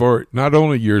 thank you for not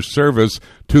only your service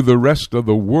to the rest of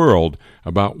the world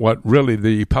about what really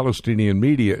the Palestinian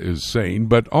media is saying,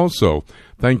 but also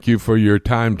thank you for your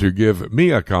time to give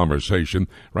me a conversation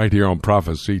right here on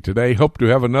Prophecy Today. Hope to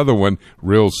have another one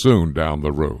real soon down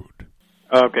the road.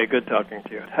 Okay, good talking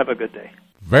to you. Have a good day.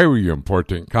 Very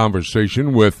important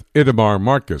conversation with Itamar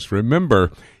Marcus.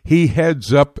 Remember, he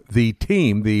heads up the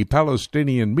team, the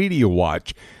Palestinian Media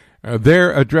Watch.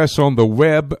 Their address on the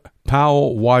web,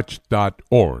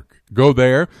 palwatch.org. Go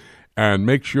there and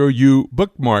make sure you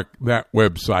bookmark that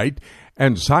website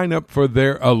and sign up for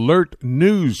their alert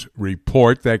news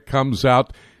report that comes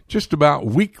out just about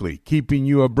weekly, keeping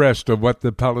you abreast of what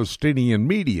the Palestinian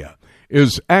media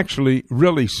is actually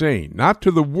really saying, not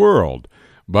to the world,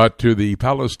 but to the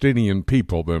Palestinian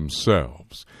people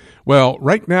themselves. Well,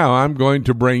 right now I'm going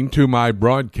to bring to my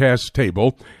broadcast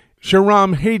table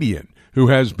Shahram Hadian, who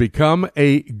has become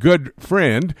a good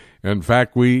friend. In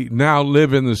fact, we now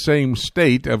live in the same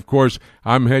state. Of course,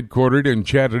 I'm headquartered in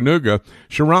Chattanooga.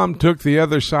 Shahram took the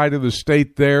other side of the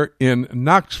state there in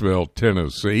Knoxville,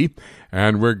 Tennessee,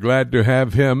 and we're glad to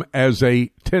have him as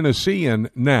a Tennessean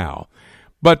now.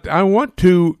 But I want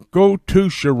to go to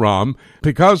Shahram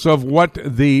because of what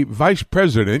the vice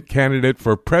president, candidate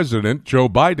for president, Joe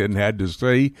Biden, had to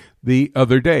say the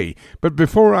other day. But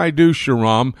before I do,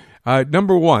 Shahram,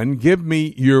 number one, give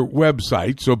me your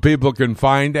website so people can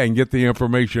find and get the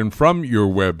information from your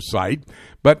website.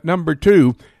 But number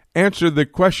two, answer the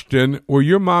question, were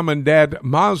your mom and dad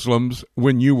Muslims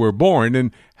when you were born,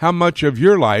 and how much of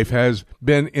your life has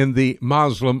been in the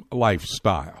Muslim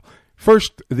lifestyle?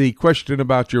 First, the question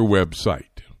about your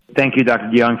website. Thank you, Dr.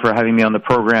 DeYoung, for having me on the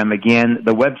program again.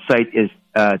 The website is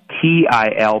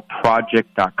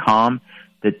TILproject.com.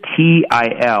 The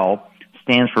TIL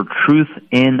stands for Truth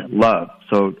in Love.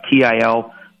 So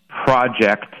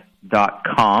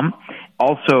TILproject.com.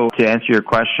 Also, to answer your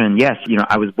question, yes,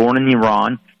 I was born in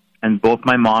Iran, and both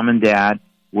my mom and dad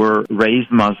were raised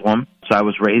Muslim. So I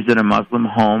was raised in a Muslim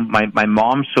home. My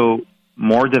mom, so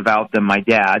more devout than my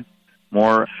dad,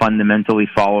 more fundamentally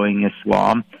following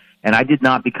Islam. And I did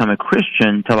not become a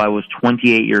Christian till I was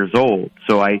 28 years old.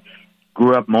 So I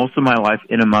grew up most of my life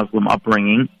in a Muslim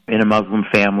upbringing, in a Muslim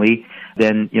family.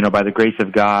 Then, by the grace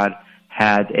of God,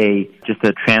 had just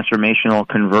a transformational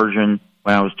conversion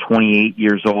when I was 28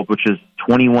 years old, which is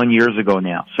 21 years ago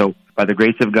now. So by the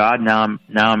grace of God, now I'm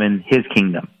in His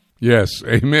kingdom. Yes,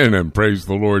 amen, and praise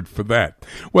the Lord for that.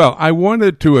 Well, I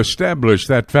wanted to establish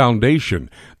that foundation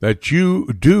that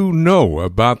you do know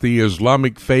about the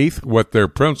Islamic faith, what their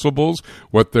principles,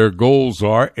 what their goals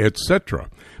are, etc.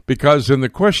 Because in the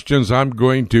questions I'm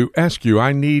going to ask you,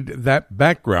 I need that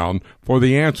background for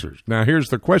the answers. Now, here's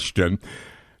the question.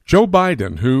 Joe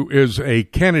Biden, who is a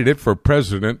candidate for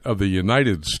president of the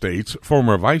United States,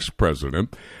 former vice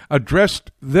president,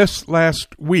 addressed this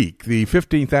last week, the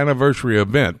 15th anniversary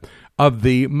event of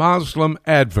the Muslim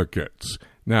Advocates.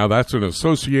 Now, that's an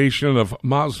association of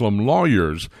Muslim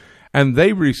lawyers, and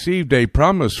they received a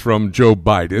promise from Joe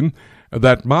Biden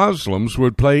that Muslims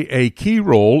would play a key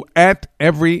role at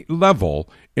every level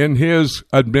in his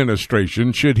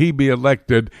administration should he be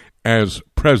elected as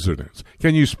president.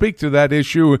 Can you speak to that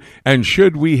issue, and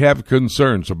should we have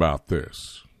concerns about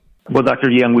this? Well, Dr.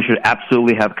 DeYoung, we should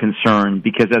absolutely have concern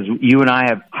because as you and I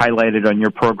have highlighted on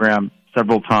your program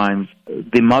several times,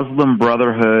 the Muslim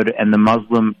Brotherhood and the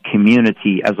Muslim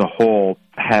community as a whole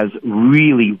has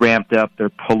really ramped up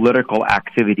their political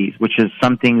activities, which is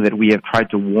something that we have tried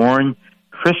to warn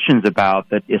Christians about,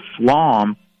 that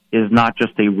Islam is not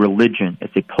just a religion,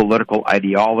 it's a political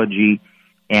ideology,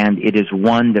 and it is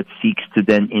one that seeks to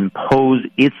then impose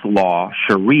its law,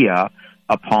 Sharia,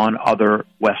 upon other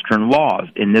Western laws,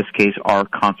 in this case, our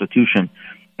Constitution.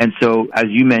 And so, as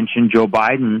you mentioned, Joe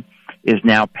Biden is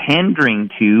now pandering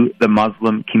to the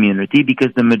Muslim community because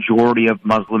the majority of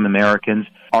Muslim Americans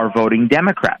are voting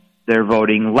Democrat. They're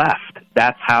voting left.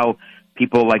 That's how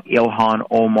people like Ilhan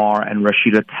Omar and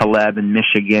Rashida Tlaib in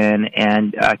Michigan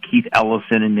and Keith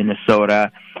Ellison in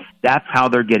Minnesota, that's how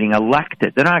they're getting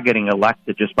elected. They're not getting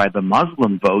elected just by the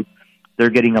Muslim vote. They're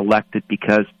getting elected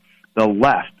because the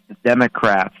left, the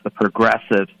Democrats, the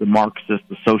progressives, the Marxists,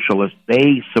 the socialists,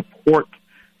 they support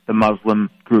the Muslim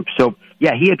group. So,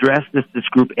 yeah, he addressed this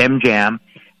group, MJAM,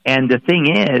 and the thing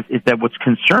is that what's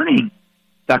concerning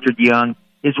Dr. DeYoung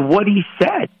is what he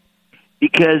said,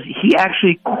 because he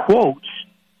actually quotes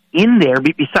in there,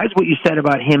 besides what you said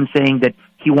about him saying that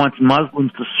he wants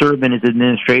Muslims to serve in his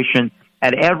administration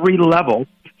at every level,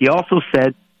 he also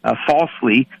said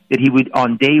falsely that he would,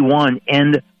 on day one,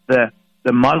 end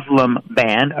the Muslim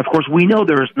ban. Of course, we know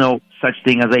there is no such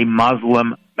thing as a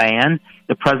Muslim ban.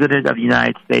 The President of the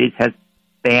United States has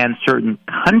banned certain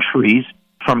countries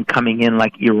from coming in,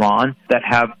 like Iran, that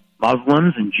have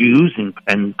Muslims and Jews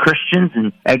and Christians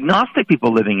and agnostic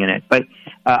people living in it. But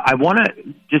I want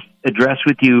to just address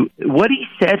with you what he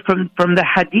said from the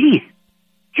Hadith.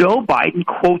 Joe Biden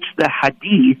quotes the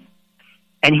Hadith,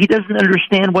 and he doesn't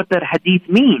understand what that Hadith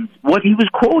means. What he was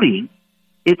quoting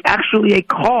is actually a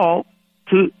call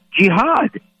to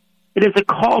jihad. It is a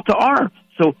call to arms.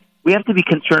 So we have to be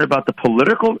concerned about the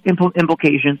political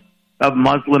implications of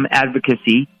Muslim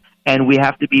advocacy, and we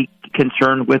have to be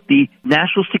concerned with the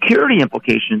national security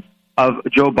implications of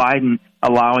Joe Biden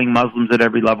allowing Muslims at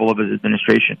every level of his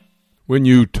administration. When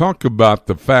you talk about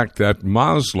the fact that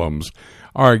Muslims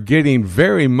are getting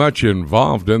very much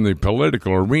involved in the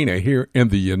political arena here in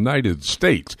the United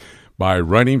States by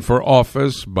running for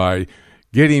office, by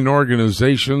getting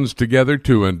organizations together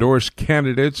to endorse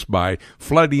candidates, by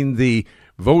flooding the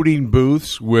voting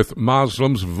booths with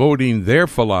Muslims voting their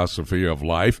philosophy of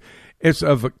life, it's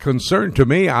of concern to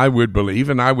me, I would believe,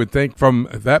 and I would think from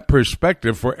that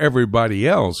perspective for everybody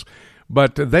else.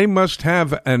 But they must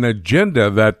have an agenda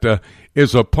that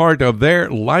is a part of their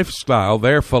lifestyle,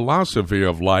 their philosophy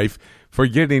of life for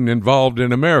getting involved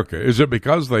in America. Is it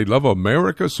because they love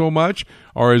America so much,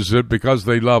 or is it because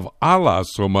they love Allah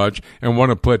so much and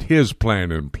want to put His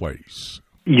plan in place?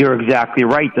 You're exactly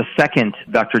right. The second,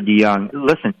 Dr. DeYoung,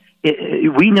 listen,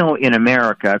 we know in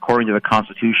America, according to the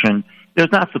Constitution,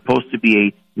 there's not supposed to be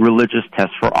a religious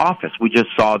test for office. We just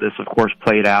saw this, of course,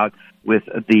 played out with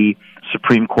the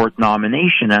Supreme Court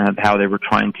nomination and how they were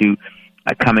trying to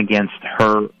come against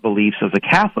her beliefs as a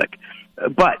Catholic.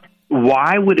 But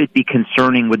why would it be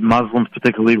concerning with Muslims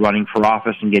particularly running for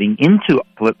office and getting into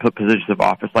positions of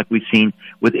office like we've seen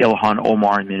with Ilhan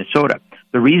Omar in Minnesota?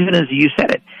 The reason is, you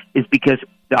said it, is because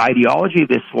the ideology of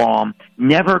Islam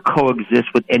never coexists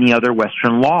with any other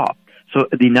Western law. So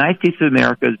the United States of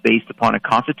America is based upon a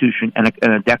constitution and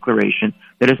a declaration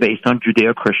that is based on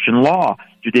Judeo-Christian law,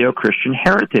 Judeo-Christian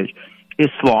heritage.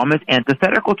 Islam is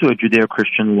antithetical to a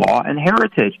Judeo-Christian law and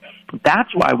heritage. That's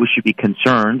why we should be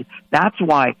concerned. That's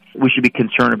why we should be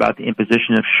concerned about the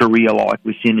imposition of Sharia law like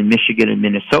we've seen in Michigan and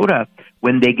Minnesota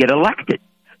when they get elected.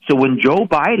 So when Joe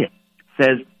Biden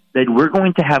says that we're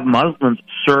going to have Muslims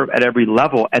serve at every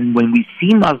level, and when we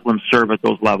see Muslims serve at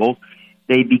those levels,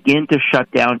 they begin to shut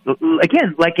down,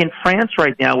 again, like in France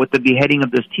right now with the beheading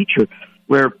of this teacher,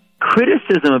 where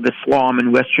criticism of Islam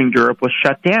in Western Europe was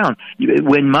shut down.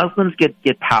 When Muslims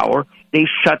get power, they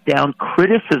shut down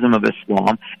criticism of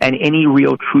Islam and any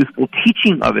real truthful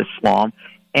teaching of Islam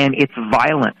and its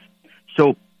violence.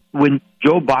 So when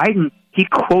Joe Biden, he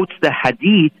quotes the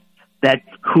Hadith that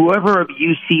whoever of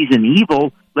you sees an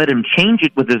evil, let him change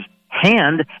it with his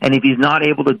hand, and if he's not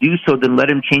able to do so, then let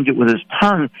him change it with his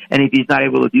tongue, and if he's not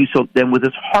able to do so, then with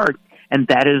his heart, and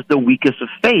that is the weakest of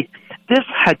faith. This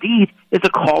hadith is a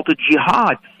call to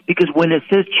jihad, because when it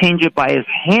says change it by his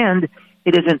hand,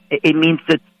 it means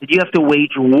that you have to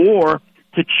wage war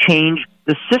to change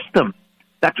the system.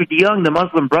 Dr. DeYoung, the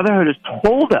Muslim Brotherhood, has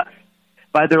told us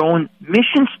by their own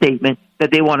mission statement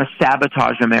that they want to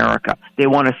sabotage America. They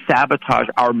want to sabotage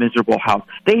our miserable house.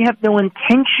 They have no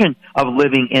intention of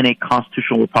living in a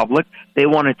constitutional republic. They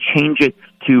want to change it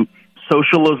to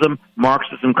socialism,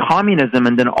 Marxism, communism,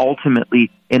 and then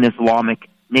ultimately an Islamic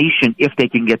nation if they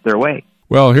can get their way.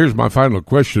 Well, here's my final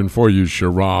question for you,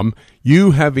 Shahram.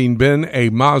 You, having been a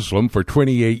Muslim for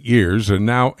 28 years and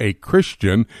now a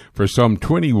Christian for some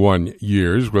 21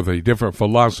 years with a different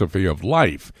philosophy of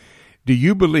life, do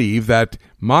you believe that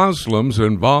Muslims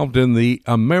involved in the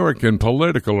American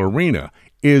political arena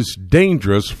is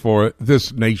dangerous for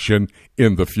this nation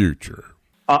in the future?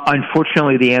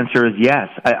 Unfortunately, the answer is yes.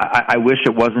 I wish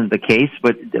it wasn't the case,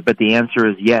 but the answer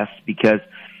is yes, because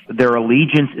their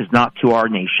allegiance is not to our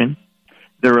nation.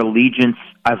 Their allegiance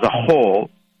as a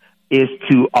whole is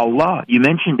to Allah. You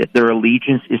mentioned it. Their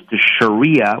allegiance is to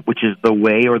Sharia, which is the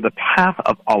way or the path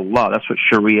of Allah. That's what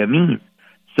Sharia means.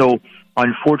 So,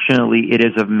 unfortunately, it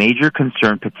is of major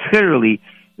concern, particularly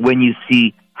when you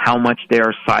see how much they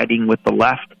are siding with the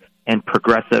left and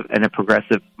a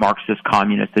progressive Marxist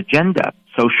communist agenda,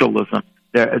 socialism.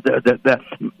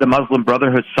 The Muslim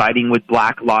Brotherhood siding with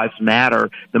Black Lives Matter,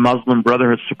 the Muslim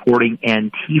Brotherhood supporting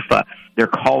Antifa. They're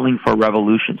calling for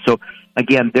revolution. So,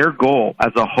 again, their goal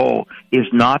as a whole is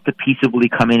not to peaceably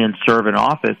come in and serve in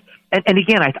office. And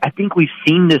again, I think we've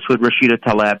seen this with Rashida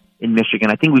Tlaib in Michigan.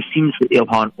 I think we've seen this with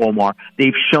Ilhan Omar.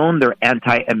 They've shown their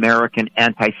anti-American,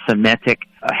 anti-Semitic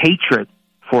hatred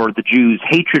for the Jews,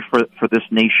 hatred for this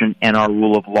nation and our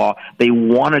rule of law. They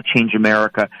want to change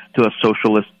America to a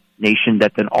socialist nation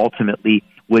that then ultimately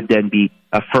would then be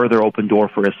a further open door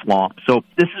for Islam. So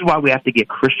this is why we have to get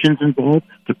Christians involved,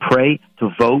 to pray, to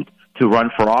vote, to run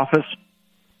for office,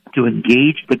 to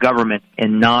engage the government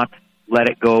and not let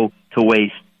it go to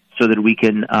waste, so that we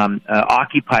can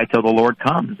occupy till the Lord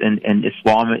comes. And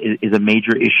Islam is a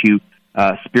major issue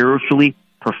spiritually,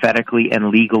 prophetically, and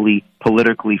legally,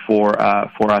 politically for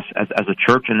us as a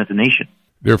church and as a nation.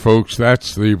 Dear folks,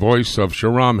 that's the voice of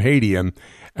Shahram Hadian,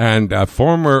 and a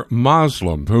former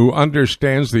Muslim who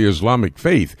understands the Islamic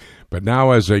faith, but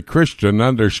now as a Christian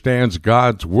understands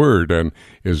God's Word and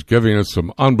is giving us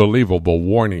some unbelievable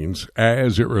warnings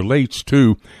as it relates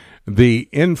to the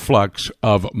influx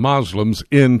of Muslims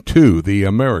into the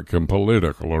American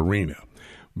political arena.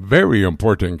 Very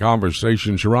important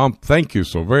conversation. Shahram, thank you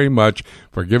so very much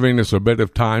for giving us a bit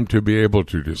of time to be able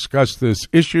to discuss this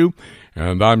issue,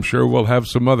 and I'm sure we'll have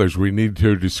some others we need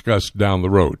to discuss down the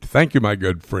road. Thank you, my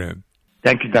good friend.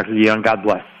 Thank you, Dr. DeYoung. God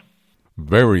bless.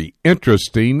 Very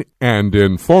interesting and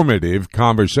informative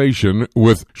conversation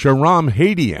with Shahram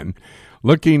Hadian,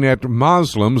 looking at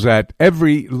Muslims at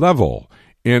every level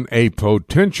in a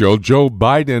potential Joe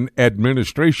Biden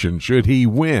administration should he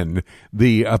win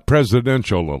the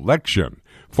presidential election,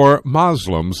 for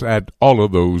Muslims at all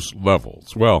of those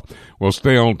levels. Well, we'll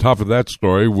stay on top of that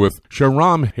story with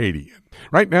Shahram Hadian.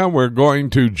 Right now we're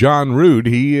going to John Rood.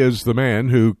 He is the man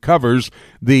who covers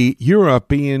the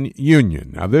European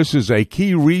Union. Now, this is a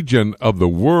key region of the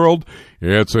world.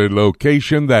 It's a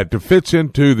location that fits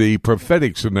into the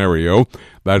prophetic scenario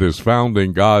that is found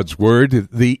in God's Word.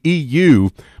 The EU,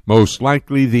 most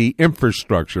likely the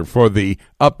infrastructure for the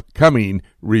upcoming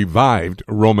revived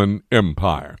Roman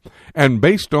Empire. And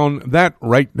based on that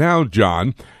right now,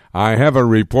 John, I have a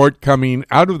report coming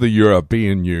out of the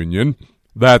European Union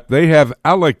that they have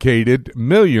allocated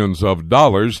millions of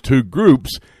dollars to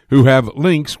groups who have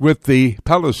links with the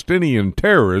Palestinian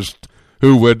terrorists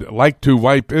who would like to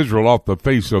wipe Israel off the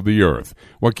face of the earth.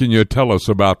 What can you tell us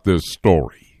about this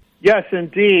story? Yes,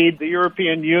 indeed. The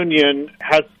European Union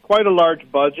has quite a large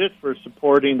budget for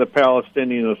supporting the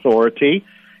Palestinian Authority.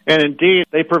 And indeed,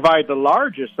 they provide the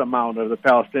largest amount of the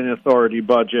Palestinian Authority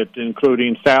budget,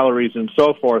 including salaries and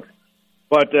so forth.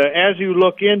 But as you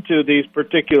look into these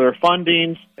particular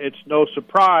fundings, it's no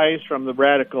surprise from the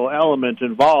radical element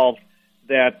involved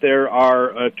that there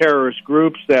are terrorist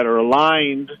groups that are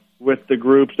aligned with the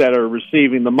groups that are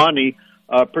receiving the money,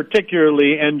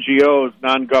 particularly NGOs,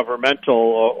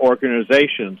 non-governmental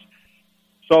organizations.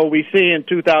 So we see in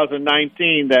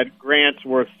 2019 that grants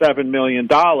worth $7 million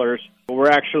were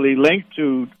actually linked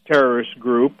to terrorist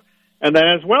group. And then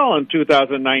as well in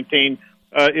 2019,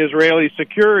 Israeli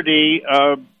security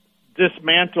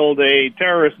dismantled a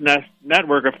terrorist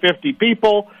network of 50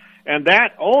 people, and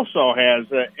that also has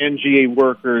NGO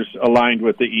workers aligned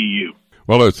with the EU.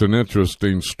 Well, it's an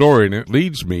interesting story, and it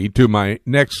leads me to my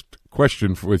next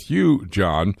question with you,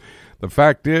 John. The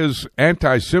fact is,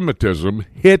 anti-Semitism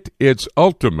hit its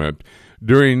ultimate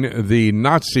during the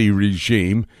Nazi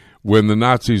regime, when the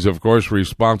Nazis, of course, were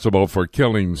responsible for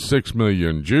killing 6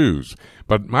 million Jews.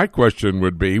 But my question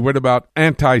would be, what about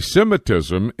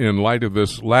anti-Semitism in light of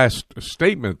this last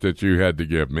statement that you had to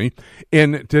give me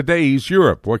in today's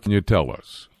Europe? What can you tell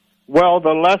us? Well, the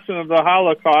lesson of the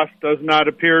Holocaust does not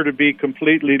appear to be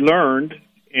completely learned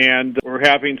and we're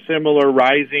having similar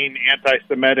rising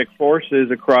anti-Semitic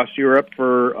forces across Europe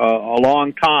for a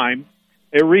long time.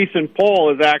 A recent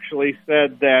poll has actually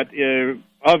said that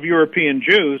of European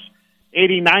Jews,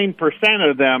 89%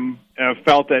 of them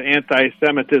felt that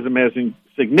anti-Semitism has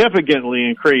significantly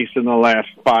increased in the last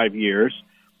 5 years.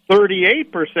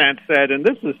 38% said, and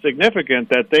this is significant,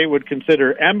 that they would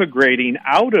consider emigrating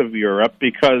out of Europe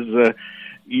because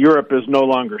Europe is no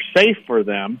longer safe for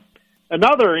them.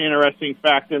 Another interesting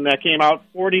fact in that came out,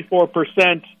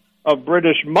 44% of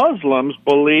British Muslims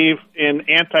believe in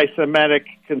anti-Semitic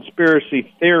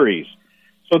conspiracy theories.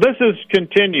 So this has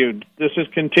continued.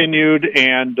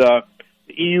 And the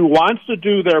EU wants to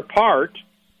do their part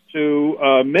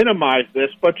to minimize this.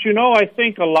 But, I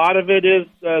think a lot of it is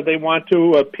they want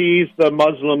to appease the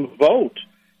Muslim vote.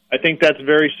 I think that's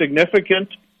very significant.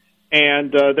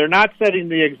 And they're not setting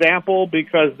the example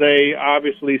because they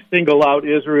obviously single out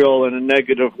Israel in a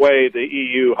negative way, the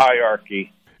EU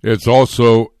hierarchy. It's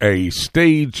also a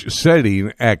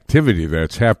stage-setting activity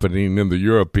that's happening in the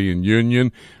European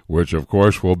Union, which, of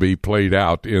course, will be played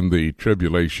out in the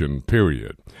tribulation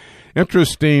period.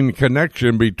 Interesting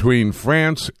connection between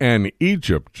France and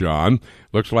Egypt, John.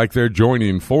 Looks like they're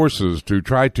joining forces to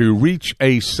try to reach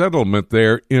a settlement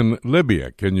there in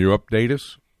Libya. Can you update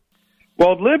us?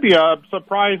 Well, Libya, I'm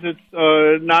surprised it's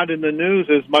not in the news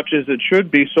as much as it should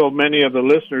be, so many of the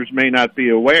listeners may not be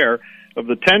aware of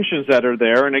the tensions that are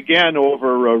there, and again,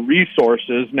 over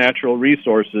resources, natural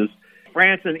resources.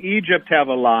 France and Egypt have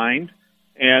aligned,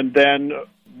 and then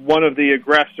one of the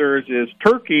aggressors is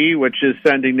Turkey, which is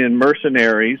sending in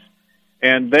mercenaries,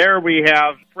 and there we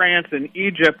have France and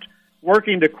Egypt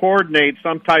working to coordinate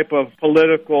some type of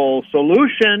political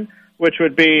solution, which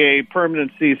would be a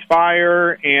permanent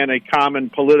ceasefire and a common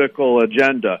political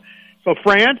agenda. So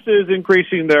France is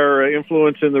increasing their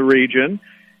influence in the region,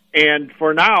 and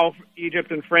for now,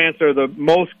 Egypt and France are the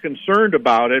most concerned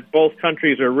about it. Both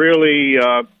countries are really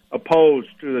opposed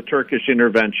to the Turkish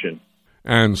intervention.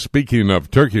 And speaking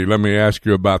of Turkey, let me ask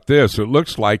you about this. It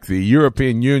looks like the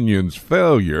European Union's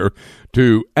failure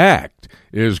to act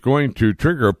is going to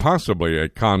trigger possibly a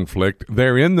conflict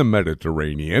there in the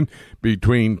Mediterranean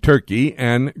between Turkey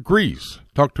and Greece.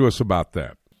 Talk to us about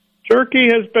that. Turkey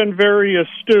has been very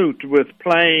astute with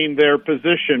playing their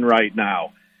position right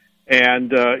now.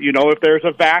 And, if there's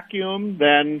a vacuum,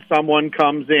 then someone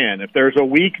comes in. If there's a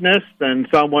weakness, then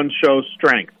someone shows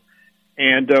strength.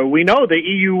 And we know the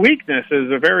EU weakness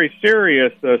is a very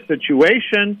serious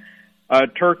situation.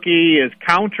 Turkey is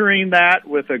countering that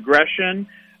with aggression.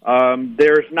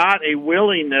 There's not a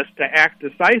willingness to act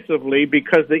decisively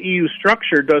because the EU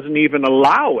structure doesn't even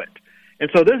allow it. And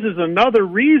so this is another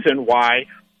reason why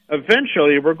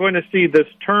eventually we're going to see this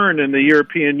turn in the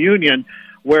European Union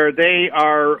where they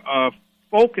are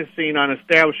focusing on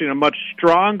establishing a much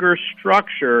stronger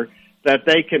structure that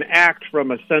they can act from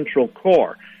a central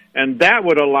core. And that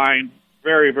would align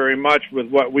very, very much with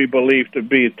what we believe to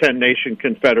be a 10-nation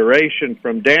confederation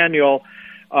from Daniel.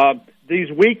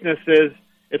 These weaknesses,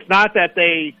 it's not that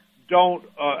they don't,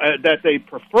 that they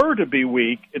prefer to be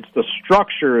weak, it's the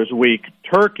structure is weak.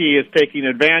 Turkey is taking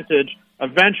advantage.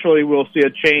 Eventually we'll see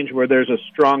a change where there's a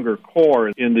stronger core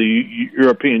in the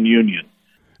European Union.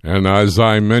 And as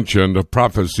I mentioned, a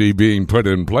prophecy being put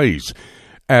in place.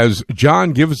 As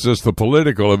John gives us the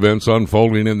political events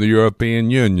unfolding in the European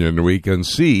Union, we can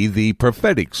see the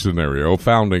prophetic scenario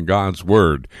found in God's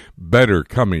Word better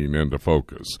coming into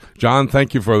focus. John,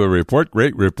 thank you for the report.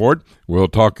 Great report. We'll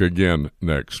talk again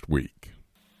next week.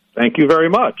 Thank you very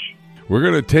much. We're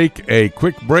going to take a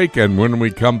quick break, and when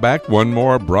we come back, one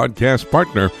more broadcast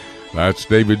partner. That's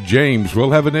David James.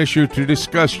 We'll have an issue to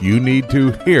discuss. You need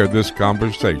to hear this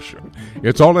conversation.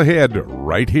 It's all ahead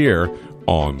right here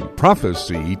on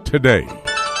Prophecy Today.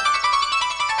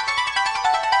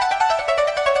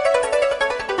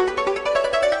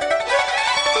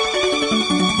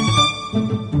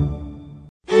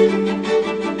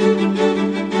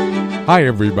 Hi,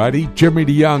 everybody. Jimmy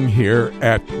DeYoung here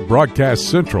at Broadcast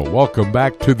Central. Welcome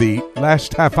back to the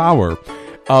last half hour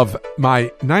of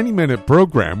my 90-minute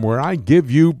program where I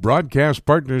give you broadcast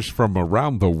partners from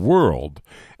around the world,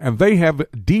 and they have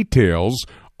details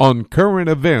on current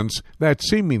events that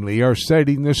seemingly are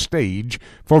setting the stage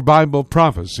for Bible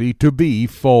prophecy to be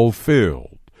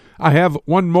fulfilled. I have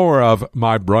one more of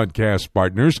my broadcast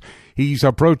partners. He's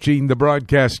approaching the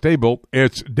broadcast table.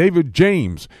 It's David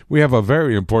James. We have a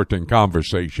very important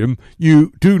conversation.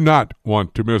 You do not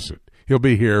want to miss it. He'll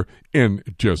be here in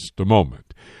just a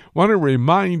moment. Want to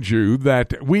remind you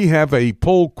that we have a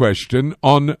poll question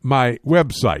on my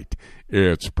website.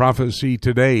 It's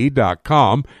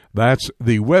prophecytoday.com. That's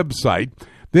the website.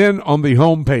 Then on the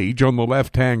home page, on the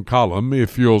left-hand column,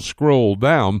 if you'll scroll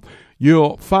down,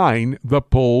 you'll find the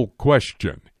poll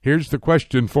question. Here's the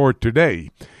question for today.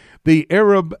 The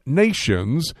Arab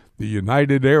nations, the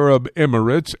United Arab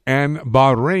Emirates and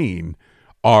Bahrain,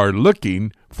 are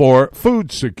looking for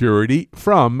food security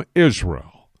from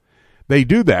Israel. They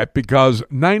do that because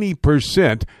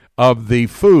 90% of the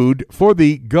food for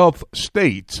the Gulf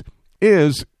states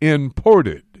is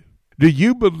imported. Do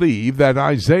you believe that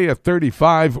Isaiah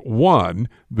 35:1,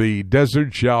 the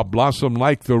desert shall blossom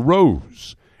like the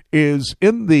rose, is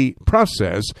in the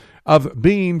process of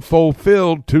being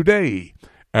fulfilled today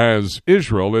as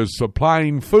Israel is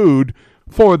supplying food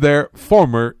for their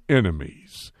former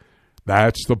enemies?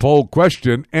 That's the poll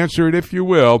question. Answer it if you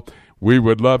will. We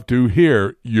would love to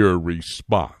hear your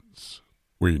response.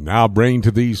 We now bring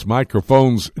to these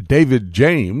microphones David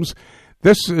James.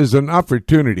 This is an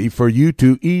opportunity for you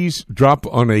to eavesdrop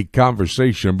on a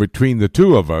conversation between the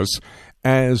two of us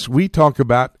as we talk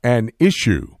about an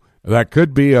issue that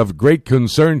could be of great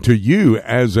concern to you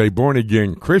as a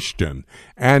born-again Christian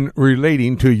and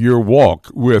relating to your walk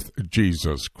with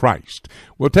Jesus Christ.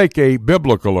 We'll take a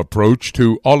biblical approach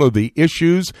to all of the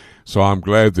issues, so I'm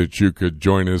glad that you could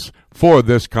join us for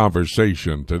this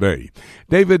conversation today.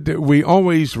 David, we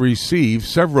always receive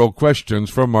several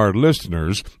questions from our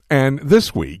listeners, and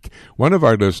this week, one of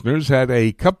our listeners had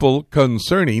a couple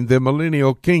concerning the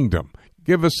millennial kingdom.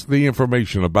 Give us the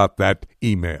information about that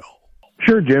email.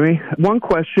 Sure, Jimmy. One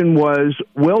question was,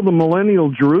 will the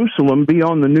millennial Jerusalem be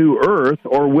on the new earth,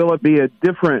 or will it be a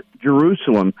different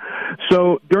Jerusalem?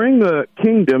 So during the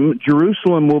kingdom,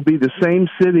 Jerusalem will be the same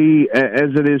city as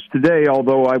it is today,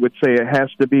 although I would say it has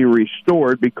to be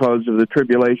restored because of the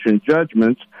tribulation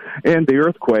judgments and the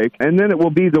earthquake. And then it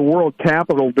will be the world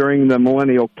capital during the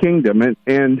millennial kingdom.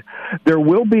 And there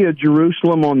will be a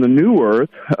Jerusalem on the new earth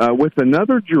with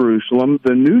another Jerusalem,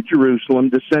 the new Jerusalem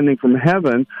descending from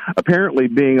heaven, apparently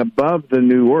being above the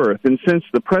new earth. And since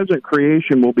the present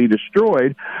creation will be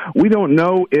destroyed, we don't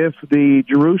know if the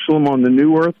Jerusalem on the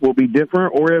new earth will be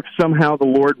different or if somehow the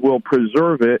Lord will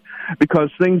preserve it, because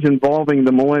things involving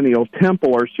the millennial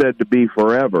temple are said to be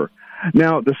forever.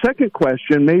 Now, the second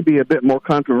question may be a bit more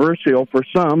controversial for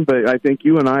some, but I think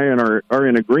you and I are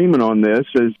in agreement on this,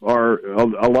 as are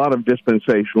a lot of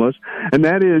dispensationalists, and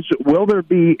that is, will there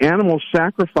be animal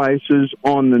sacrifices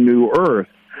on the new earth?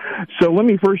 So let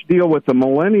me first deal with the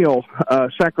millennial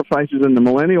sacrifices in the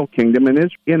millennial kingdom. And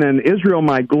in an Israel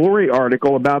My Glory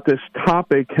article about this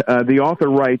topic, the author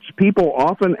writes, people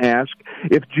often ask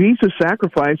if Jesus'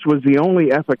 sacrifice was the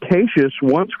only efficacious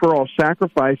once-for-all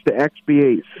sacrifice to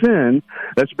expiate sin,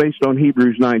 that's based on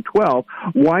Hebrews 9:12,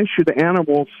 why should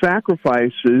animal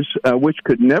sacrifices, which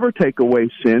could never take away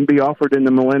sin, be offered in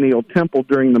the millennial temple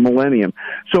during the millennium?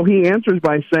 So he answers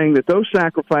by saying that those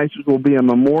sacrifices will be a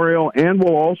memorial and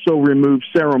will also remove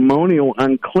ceremonial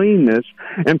uncleanness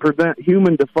and prevent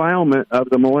human defilement of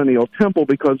the millennial temple,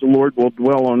 because the Lord will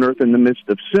dwell on earth in the midst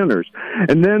of sinners.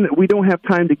 And then we don't have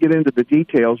time to get into the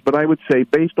details, but I would say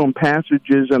based on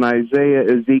passages in Isaiah,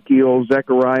 Ezekiel,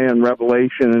 Zechariah, and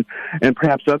Revelation, and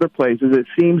perhaps other places, it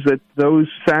seems that those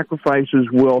sacrifices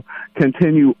will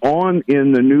continue on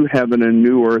in the new heaven and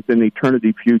new earth in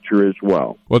eternity future as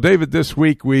well. Well, David, this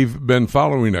week we've been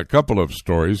following a couple of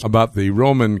stories about the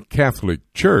Roman Catholic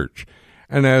Church.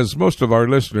 And as most of our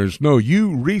listeners know,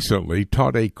 you recently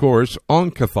taught a course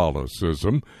on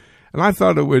Catholicism, and I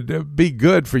thought it would be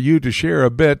good for you to share a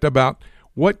bit about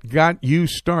what got you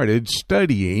started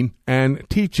studying and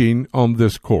teaching on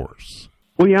this course.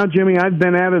 Well, yeah, Jimmy, I've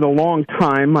been at it a long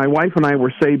time. My wife and I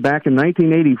were saved back in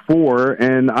 1984,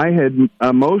 and I had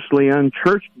a mostly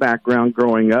unchurched background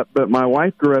growing up, but my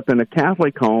wife grew up in a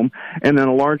Catholic home and in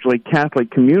a largely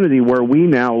Catholic community where we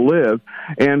now live.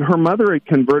 And her mother had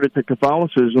converted to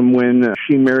Catholicism when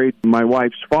she married my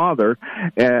wife's father,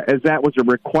 as that was a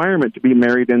requirement to be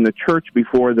married in the church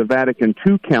before the Vatican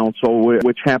II Council,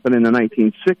 which happened in the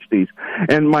 1960s.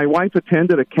 And my wife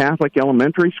attended a Catholic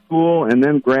elementary school and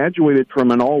then graduated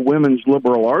from an all-women's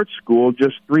liberal arts school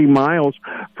just 3 miles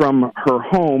from her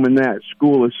home, and that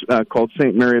school is called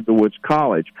St. Mary of the Woods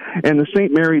College. And the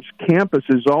St. Mary's campus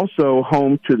is also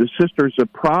home to the Sisters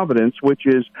of Providence, which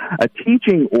is a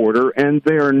teaching order, and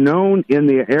they are known in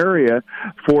the area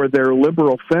for their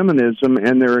liberal feminism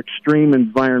and their extreme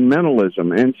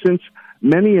environmentalism. And since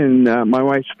many in my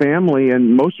wife's family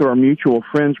and most of our mutual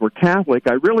friends were Catholic,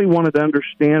 I really wanted to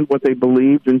understand what they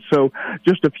believed. And so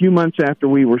just a few months after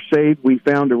we were saved, we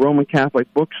found a Roman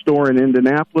Catholic bookstore in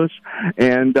Indianapolis,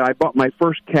 and I bought my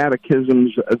first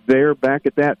catechisms there back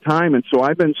at that time. And so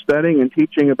I've been studying and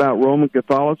teaching about Roman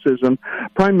Catholicism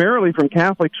primarily from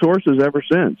Catholic sources ever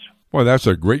since. Well, that's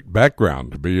a great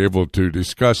background to be able to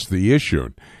discuss the issue.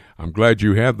 I'm glad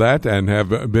you have that and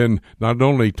have been not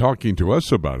only talking to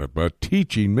us about it, but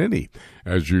teaching many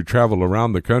as you travel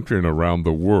around the country and around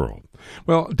the world.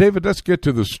 Well, David, let's get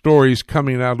to the stories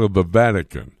coming out of the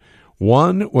Vatican.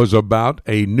 One was about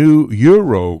a new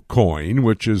euro coin,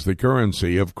 which is the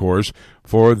currency, of course,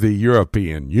 for the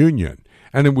European Union.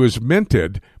 And it was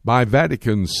minted by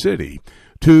Vatican City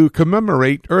to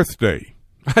commemorate Earth Day.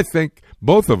 I think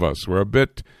both of us were a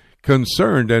bit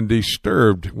concerned and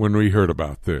disturbed when we heard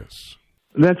about this.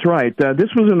 That's right. This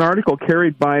was an article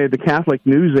carried by the Catholic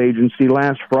News Agency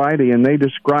last Friday, and they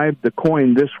described the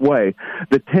coin this way.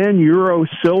 The 10-euro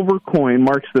silver coin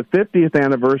marks the 50th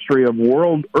anniversary of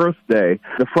World Earth Day.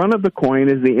 The front of the coin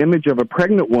is the image of a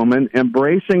pregnant woman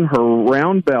embracing her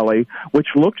round belly, which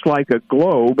looks like a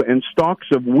globe, and stalks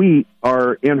of wheat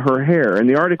are in her hair. And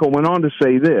the article went on to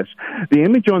say this: the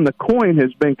image on the coin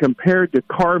has been compared to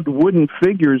carved wooden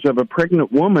figures of a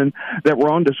pregnant woman that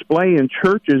were on display in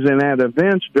churches and at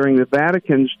events during the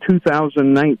Vatican's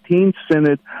 2019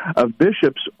 Synod of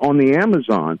Bishops on the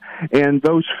Amazon. And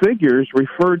those figures,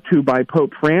 referred to by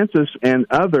Pope Francis and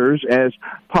others as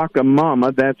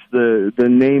Pachamama, that's the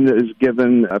name that is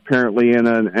given apparently in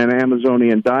an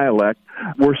Amazonian dialect,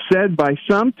 were said by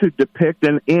some to depict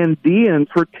an Andean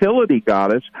fertility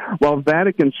goddess, while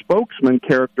Vatican spokesmen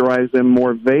characterized them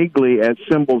more vaguely as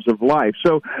symbols of life.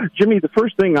 So, Jimmy, the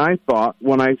first thing I thought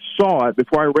when I saw it,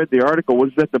 before I read the article,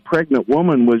 was that the pregnant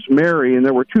woman was Mary, and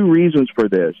there were two reasons for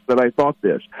this, that I thought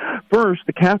this. First,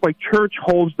 the Catholic Church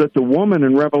holds that the woman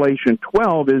in Revelation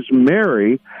 12 is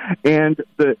Mary, and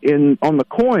on the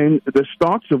coin, the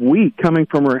stalks of wheat coming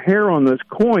from her hair on this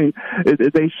coin,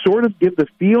 they sort of give the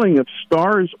feeling of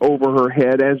stars over her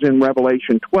head, as in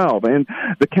Revelation 12. And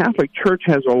the Catholic Church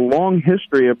has a long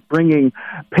history of bringing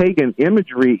pagan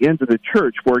imagery into the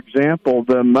church. For example,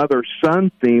 the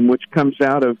mother-son theme, which comes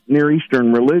out of Near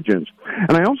Eastern religions.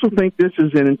 And I also think this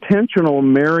is an intentional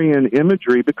Marian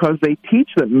imagery because they teach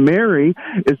that Mary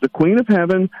is the Queen of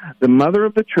Heaven, the Mother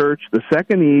of the Church, the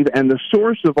second Eve, and the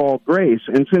source of all grace.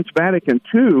 And since Vatican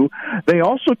II, they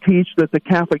also teach that the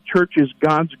Catholic Church is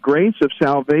God's grace of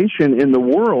salvation in the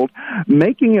world,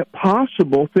 making it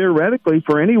possible, theoretically,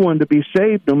 for anyone to be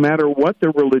saved no matter what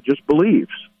their religious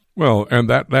beliefs. Well, and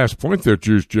that last point that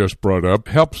you just brought up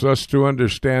helps us to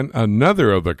understand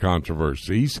another of the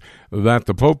controversies that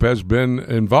the Pope has been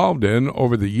involved in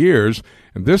over the years,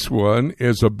 and this one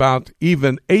is about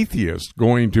even atheists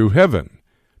going to heaven.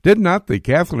 Did not the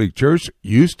Catholic Church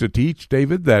used to teach,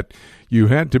 David, that you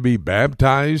had to be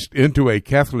baptized into a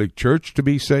Catholic church to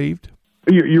be saved?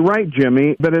 You're right,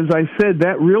 Jimmy, but as I said,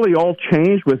 that really all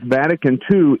changed with Vatican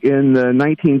II in the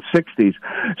 1960s.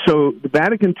 So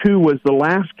Vatican II was the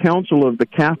last council of the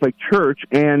Catholic Church,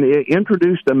 and it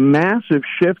introduced a massive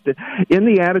shift in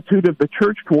the attitude of the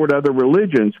Church toward other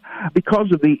religions.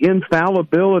 Because of the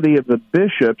infallibility of the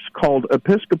bishops, called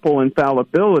episcopal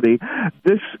infallibility,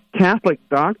 this Catholic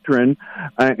doctrine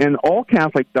and all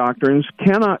Catholic doctrines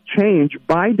cannot change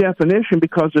by definition,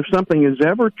 because if something is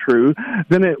ever true,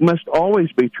 then it must always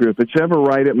be true. If it's ever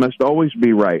right, it must always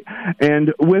be right.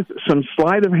 And with some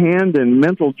sleight of hand and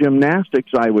mental gymnastics,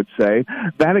 I would say,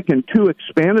 Vatican II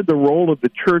expanded the role of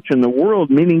the Church in the world,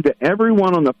 meaning that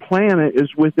everyone on the planet is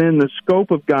within the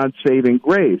scope of God's saving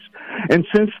grace. And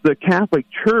since the Catholic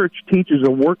Church teaches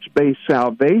a works-based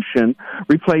salvation,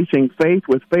 replacing faith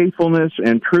with faithfulness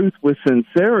and truth with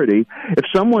sincerity, if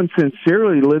someone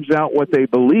sincerely lives out what they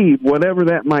believe, whatever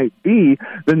that might be,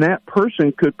 then that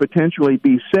person could potentially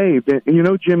be saved. And you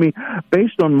know, Jimmy,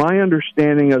 based on my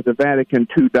understanding of the Vatican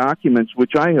II documents,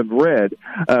 which I have read,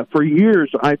 for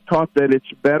years I've taught that it's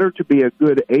better to be a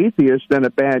good atheist than a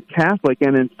bad Catholic.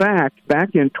 And in fact,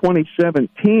 back in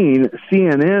 2017,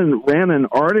 CNN ran an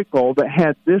article that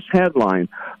had this headline: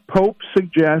 Pope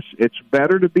suggests it's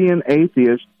better to be an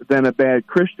atheist than a bad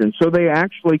Christian. So they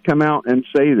actually come out and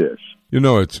say this. You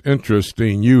know, it's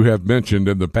interesting. You have mentioned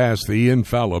in the past the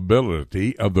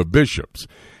infallibility of the bishops.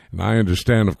 And I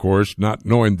understand, of course, not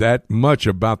knowing that much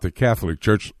about the Catholic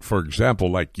Church, for example,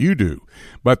 like you do,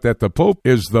 but that the Pope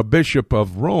is the Bishop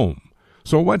of Rome.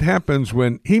 So what happens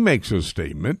when he makes a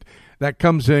statement that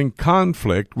comes in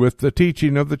conflict with the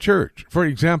teaching of the Church? For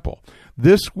example,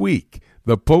 this week,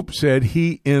 the Pope said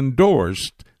he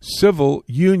endorsed civil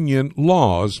union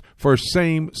laws for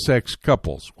same-sex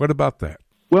couples. What about that?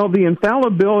 Well, the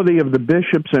infallibility of the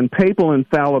bishops and papal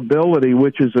infallibility,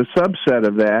 which is a subset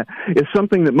of that, is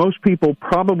something that most people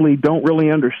probably don't really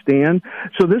understand.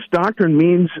 So this doctrine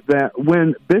means that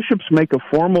when bishops make a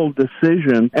formal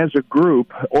decision as a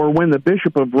group, or when the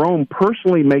Bishop of Rome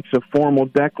personally makes a formal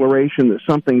declaration that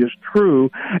something is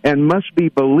true and must be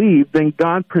believed, then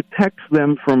God protects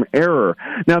them from error.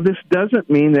 Now, this doesn't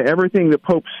mean that everything the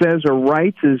Pope says or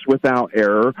writes is without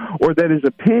error, or that his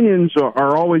opinions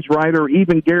are always right or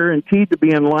even guaranteed to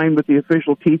be in line with the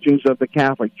official teachings of the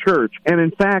Catholic Church. And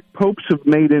in fact, popes have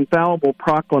made infallible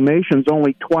proclamations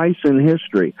only twice in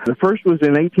history. The first was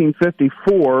in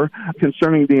 1854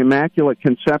 concerning the Immaculate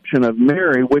Conception of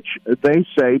Mary, which they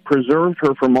say preserved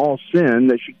her from all sin,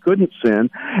 that she couldn't sin.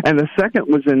 And the second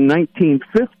was in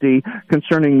 1950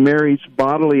 concerning Mary's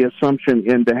bodily assumption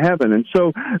into heaven. And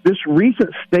so this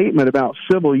recent statement about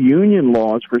civil union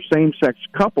laws for same-sex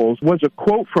couples was a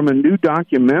quote from a new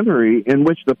documentary in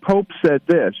which the Pope said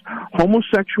this: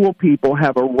 homosexual people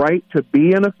have a right to be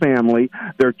in a family,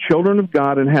 they're children of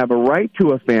God and have a right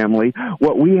to a family.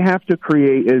 What we have to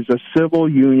create is a civil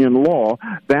union law.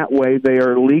 That way they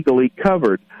are legally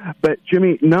covered. But,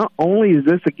 Jimmy, not only is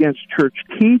this against church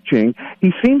teaching,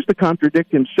 he seems to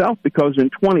contradict himself, because in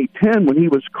 2010, when he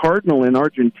was cardinal in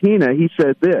Argentina, he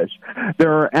said this: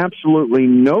 there are absolutely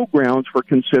no grounds for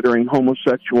considering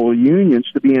homosexual unions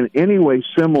to be in any way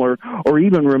similar or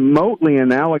even remotely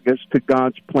analogous to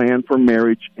God's plan for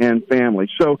marriage and family.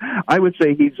 So I would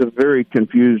say he's a very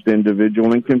confused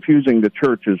individual and confusing the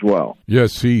church as well.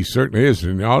 Yes, he certainly is,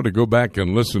 and you ought to go back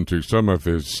and listen to some of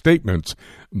his statements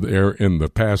there in the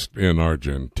past in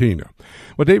Argentina.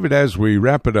 Well, David, as we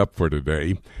wrap it up for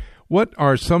today, what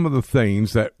are some of the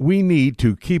things that we need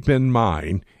to keep in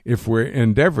mind if we're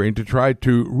endeavoring to try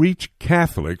to reach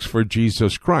Catholics for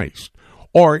Jesus Christ,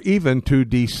 or even to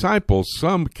disciple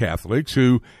some Catholics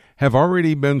who have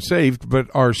already been saved but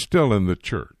are still in the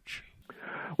church?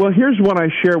 Well, here's what I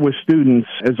share with students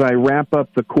as I wrap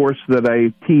up the course that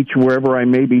I teach wherever I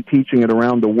may be teaching it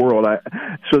around the world.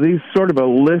 So these sort of a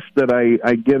list that I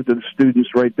give to the students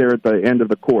right there at the end of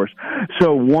the course.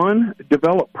 So one,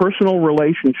 develop personal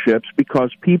relationships,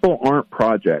 because people aren't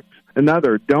projects.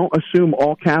 Another, don't assume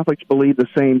all Catholics believe the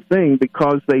same thing,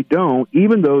 because they don't,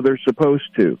 even though they're supposed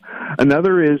to.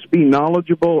 Another is be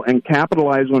knowledgeable and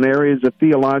capitalize on areas of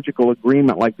theological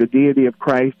agreement like the deity of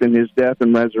Christ and his death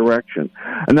and resurrection.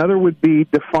 Another would be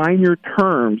define your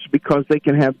terms, because they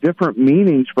can have different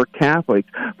meanings for Catholics.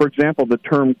 For example, the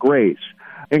term grace.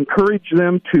 Encourage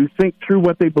them to think through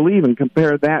what they believe and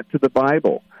compare that to the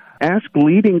Bible. Ask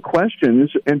leading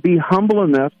questions and be humble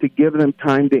enough to give them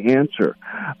time to answer.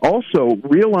 Also,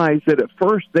 realize that at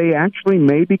first they actually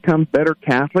may become better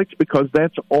Catholics because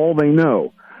that's all they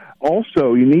know.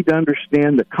 Also, you need to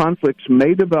understand that conflicts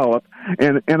may develop,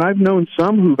 and I've known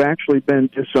some who've actually been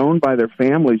disowned by their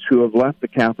families who have left the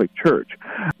Catholic Church.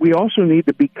 We also need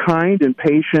to be kind and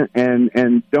patient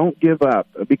and don't give up,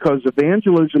 because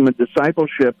evangelism and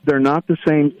discipleship, they're not the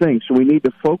same thing. So we need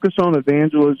to focus on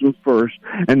evangelism first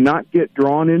and not get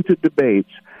drawn into debates.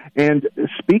 And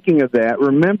speaking of that,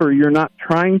 remember, you're not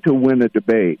trying to win a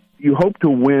debate. You hope to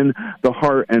win the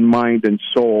heart and mind and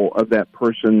soul of that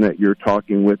person that you're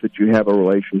talking with, that you have a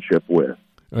relationship with.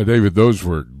 David, those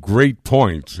were great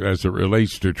points as it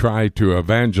relates to try to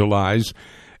evangelize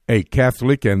a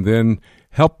Catholic and then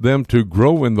help them to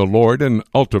grow in the Lord and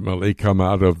ultimately come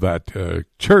out of that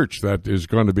church that is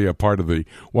going to be a part of the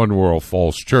One World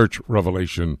False Church,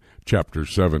 Revelation chapter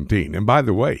 17. And by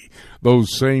the way,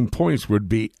 those same points would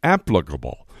be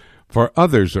applicable for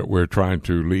others that we're trying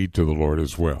to lead to the Lord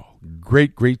as well.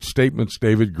 Great, great statements,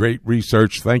 David. Great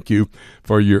research. Thank you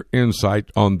for your insight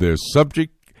on this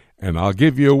subject. And I'll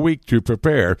give you a week to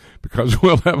prepare, because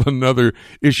we'll have another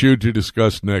issue to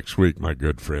discuss next week, my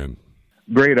good friend.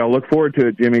 Great. I'll look forward to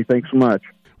it, Jimmy. Thanks so much.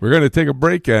 We're going to take a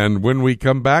break, and when we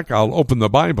come back, I'll open the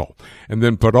Bible and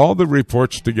then put all the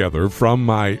reports together from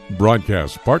my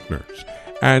broadcast partners.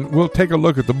 And we'll take a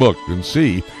look at the book and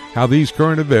see how these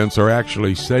current events are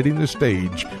actually setting the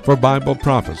stage for Bible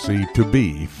prophecy to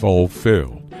be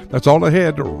fulfilled. That's all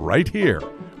ahead right here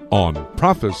on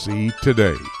Prophecy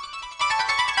Today.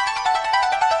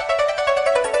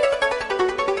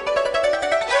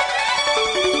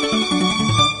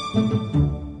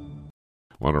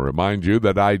 I want to remind you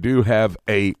that I do have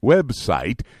a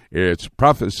website. It's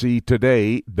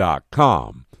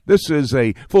prophecytoday.com. This is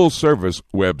a full-service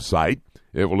website.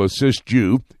 It will assist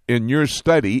you in your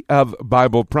study of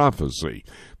Bible prophecy.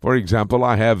 For example,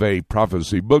 I have a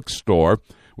prophecy bookstore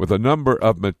with a number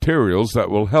of materials that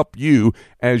will help you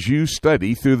as you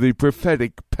study through the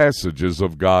prophetic passages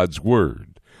of God's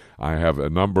Word. I have a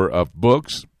number of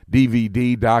books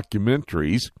DVD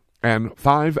documentaries, and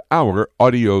 5-hour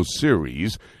audio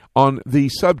series on the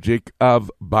subject of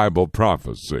Bible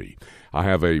prophecy. I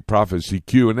have a prophecy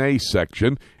Q&A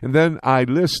section, and then I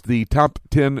list the top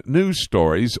 10 news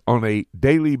stories on a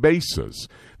daily basis.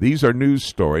 These are news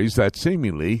stories that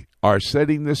seemingly are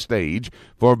setting the stage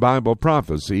for Bible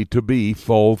prophecy to be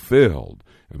fulfilled.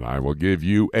 And I will give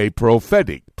you a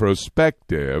prophetic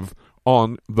perspective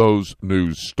on those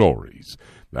news stories.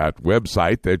 That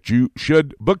website that you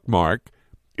should bookmark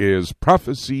is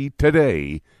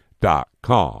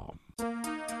prophecytoday.com.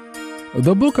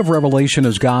 The book of Revelation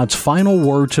is God's final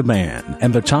word to man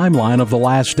and the timeline of the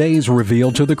last days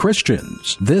revealed to the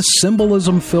Christians. This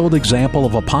symbolism-filled example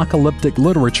of apocalyptic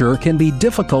literature can be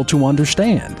difficult to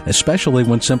understand, especially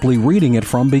when simply reading it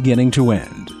from beginning to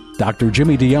end. Dr.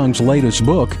 Jimmy DeYoung's latest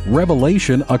book,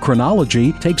 Revelation, A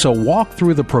Chronology, takes a walk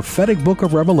through the prophetic book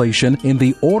of Revelation in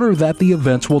the order that the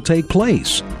events will take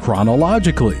place,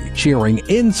 chronologically, sharing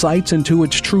insights into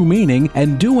its true meaning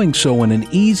and doing so in an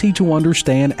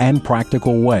easy-to-understand and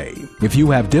practical way. If you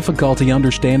have difficulty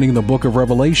understanding the book of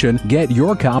Revelation, get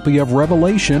your copy of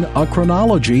Revelation, A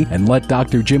Chronology, and let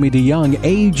Dr. Jimmy DeYoung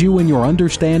aid you in your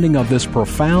understanding of this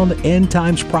profound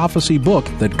end-times prophecy book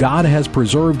that God has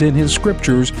preserved in His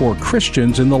Scriptures for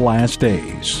Christians in the last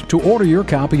days. To order your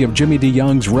copy of Jimmy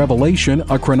DeYoung's Revelation,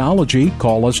 A Chronology,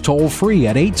 call us toll-free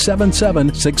at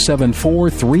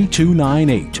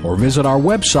 877-674-3298 or visit our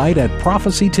website at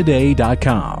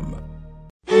prophecytoday.com.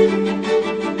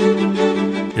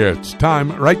 It's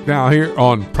time right now here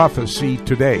on Prophecy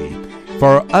Today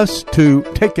for us to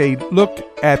take a look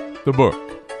at the book.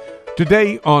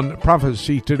 Today on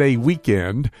Prophecy Today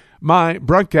weekend, my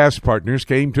broadcast partners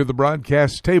came to the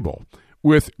broadcast table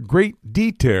with great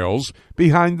details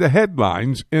behind the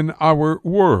headlines in our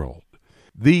world.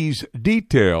 These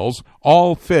details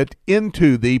all fit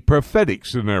into the prophetic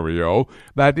scenario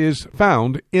that is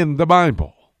found in the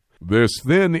Bible. This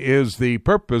then is the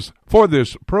purpose for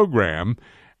this program,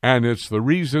 and it's the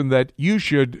reason that you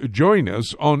should join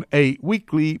us on a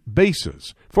weekly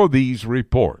basis for these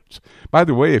reports. By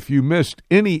the way, if you missed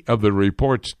any of the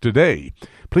reports today,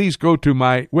 please go to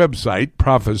my website,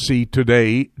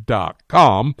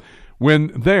 prophecytoday.com.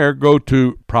 When there, go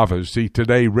to Prophecy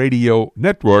Today Radio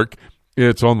Network.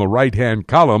 It's on the right-hand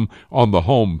column on the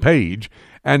home page,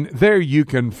 and there you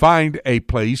can find a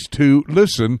place to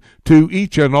listen to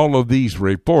each and all of these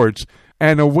reports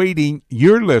and awaiting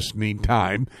your listening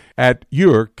time at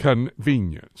your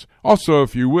convenience. Also,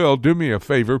 if you will, do me a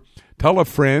favor, tell a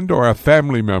friend or a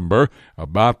family member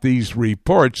about these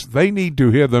reports. They need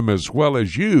to hear them as well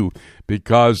as you,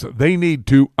 because they need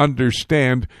to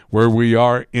understand where we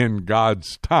are in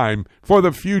God's time for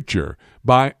the future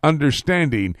by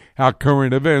understanding how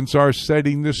current events are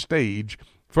setting the stage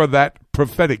for that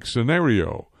prophetic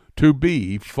scenario to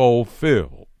be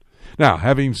fulfilled. Now,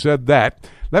 having said that,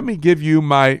 let me give you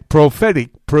my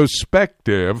prophetic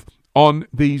perspective on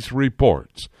these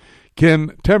reports.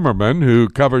 Ken Timmerman, who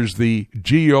covers the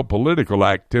geopolitical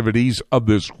activities of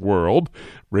this world,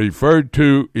 referred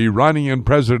to Iranian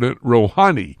President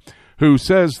Rouhani, who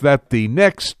says that the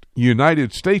next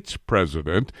United States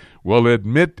president will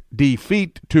admit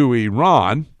defeat to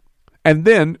Iran and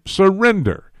then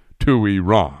surrender to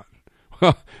Iran.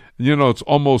 You know, it's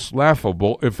almost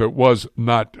laughable if it was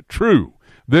not true.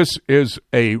 This is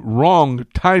a wrong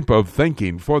type of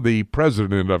thinking for the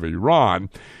president of Iran.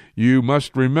 You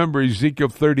must remember Ezekiel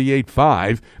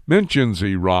 38:5 mentions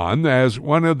Iran as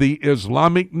one of the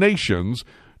Islamic nations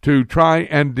to try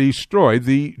and destroy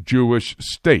the Jewish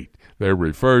state. They're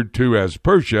referred to as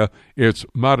Persia. It's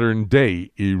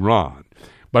modern-day Iran.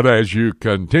 But as you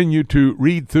continue to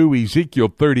read through Ezekiel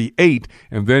 38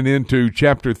 and then into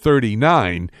chapter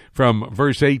 39, from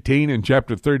verse 18 in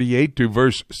chapter 38 to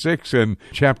verse 6 in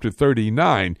chapter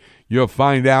 39, you'll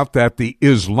find out that the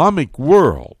Islamic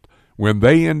world, when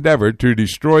they endeavor to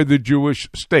destroy the Jewish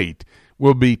state,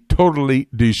 will be totally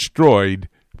destroyed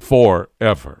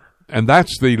forever. And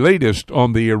that's the latest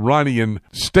on the Iranian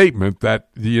statement that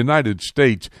the United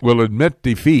States will admit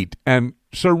defeat and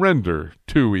surrender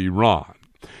to Iran.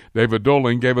 David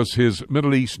Dolan gave us his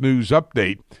Middle East news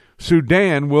update.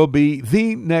 Sudan will be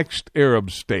the next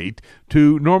Arab state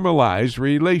to normalize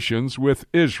relations with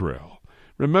Israel.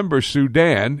 Remember,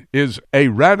 Sudan is a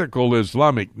radical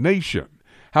Islamic nation.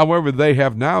 However, they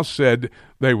have now said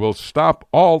they will stop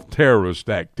all terrorist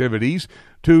activities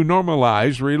to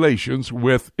normalize relations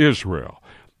with Israel.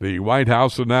 The White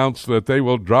House announced that they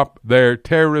will drop their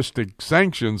terroristic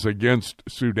sanctions against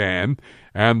Sudan,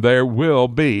 and there will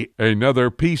be another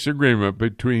peace agreement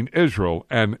between Israel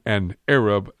and an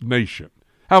Arab nation.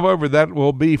 However, that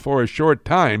will be for a short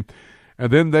time,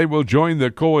 and then they will join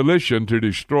the coalition to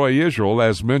destroy Israel,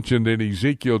 as mentioned in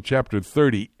Ezekiel chapter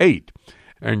 38.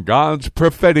 And God's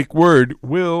prophetic word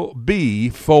will be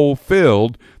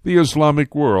fulfilled, the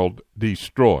Islamic world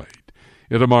destroyed.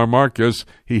 Itamar Marcus,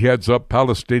 he heads up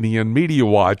Palestinian Media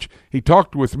Watch. He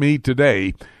talked with me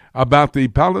today about the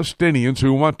Palestinians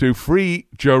who want to free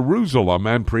Jerusalem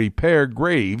and prepare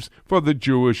graves for the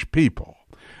Jewish people.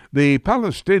 The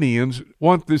Palestinians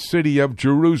want the city of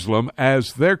Jerusalem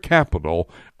as their capital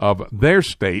of their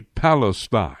state,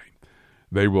 Palestine.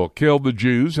 They will kill the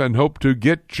Jews and hope to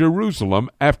get Jerusalem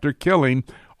after killing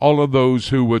all of those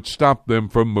who would stop them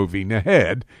from moving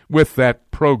ahead with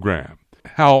that program.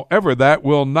 However, that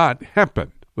will not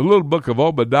happen. The little book of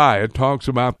Obadiah talks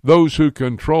about those who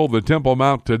control the Temple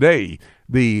Mount today.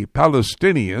 The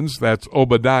Palestinians, that's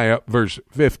Obadiah verse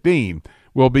 15,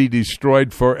 will be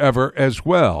destroyed forever as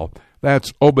well.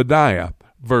 That's Obadiah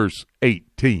verse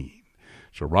 18.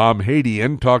 Shahram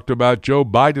Hadian talked about Joe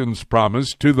Biden's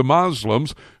promise to the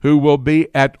Muslims who will be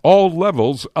at all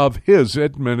levels of his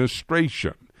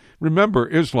administration. Remember,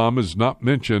 Islam is not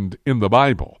mentioned in the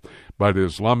Bible, but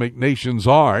Islamic nations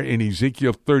are in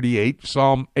Ezekiel 38,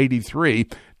 Psalm 83,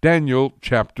 Daniel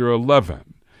chapter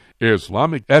 11.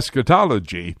 Islamic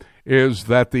eschatology is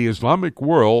that the Islamic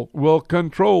world will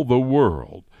control the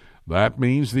world. That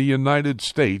means the United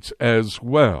States as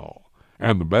well.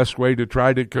 And the best way to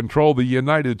try to control the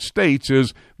United States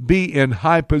is be in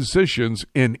high positions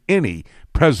in any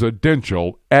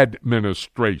presidential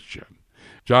administration.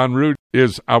 John Root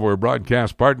is our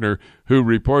broadcast partner who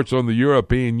reports on the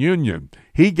European Union.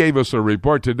 He gave us a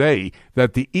report today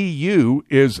that the EU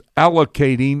is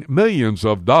allocating millions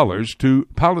of dollars to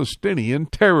Palestinian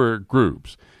terror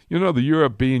groups. You know, the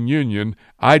European Union,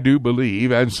 I do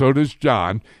believe, and so does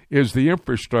John, is the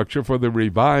infrastructure for the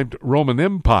revived Roman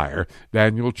Empire,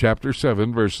 Daniel chapter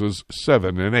 7, verses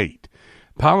 7 and 8.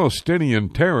 Palestinian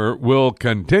terror will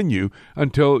continue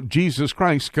until Jesus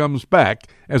Christ comes back,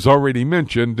 as already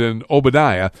mentioned in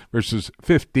Obadiah, verses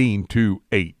 15 to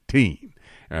 18.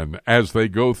 And as they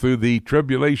go through the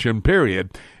tribulation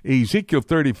period, Ezekiel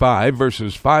 35,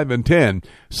 verses 5 and 10,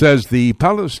 says the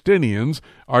Palestinians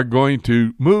are going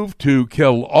to move to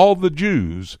kill all the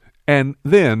Jews and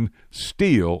then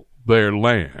steal their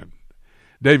land.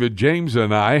 David James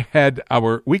and I had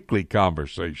our weekly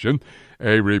conversation,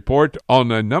 a report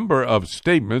on a number of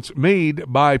statements made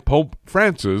by Pope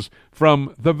Francis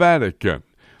from the Vatican.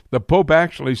 The Pope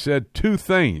actually said two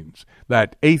things: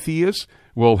 that atheists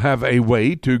will have a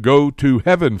way to go to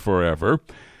heaven forever,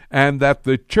 and that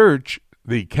the Church,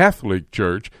 the Catholic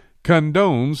Church,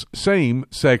 condones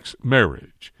same-sex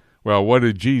marriage. Well, what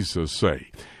did Jesus say?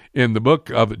 In the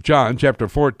book of John, chapter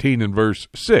 14 and verse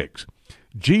 6,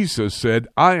 Jesus said,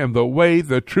 "I am the way,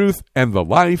 the truth, and the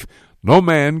life. No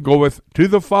man goeth to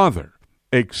the Father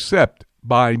except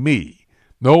by me."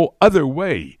 No other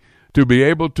way to be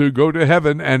able to go to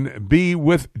heaven and be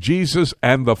with Jesus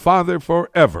and the Father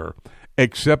forever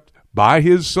except by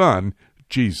his Son,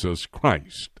 Jesus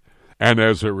Christ. And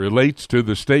as it relates to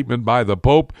the statement by the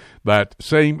Pope that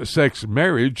same-sex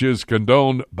marriage is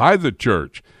condoned by the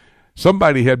Church,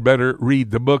 somebody had better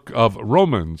read the book of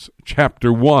Romans,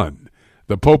 chapter 1.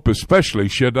 The Pope especially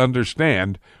should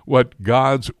understand what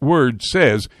God's Word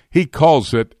says. He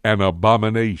calls it an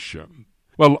abomination.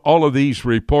 Well, all of these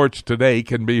reports today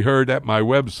can be heard at my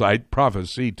website,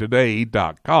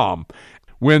 prophecytoday.com.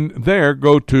 When there,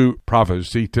 go to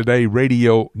Prophecy Today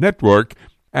Radio Network,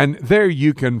 and there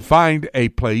you can find a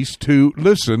place to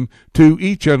listen to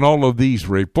each and all of these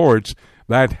reports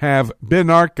that have been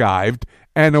archived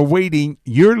and awaiting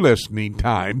your listening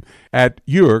time at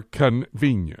your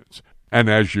convenience. And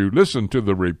as you listen to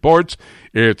the reports,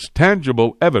 it's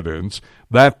tangible evidence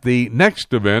that the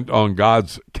next event on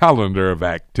God's calendar of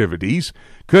activities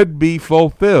could be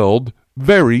fulfilled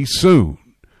very soon.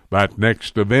 That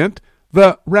next event,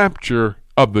 the rapture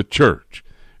of the church.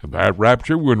 And that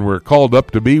rapture, when we're called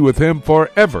up to be with him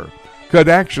forever, could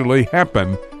actually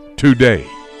happen today.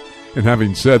 And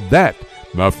having said that,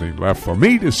 nothing left for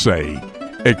me to say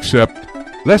except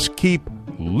let's keep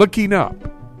looking up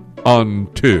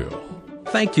until.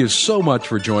 Thank you so much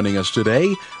for joining us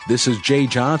today. This is Jay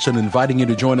Johnson inviting you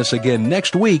to join us again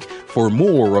next week for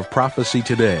more of Prophecy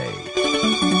Today.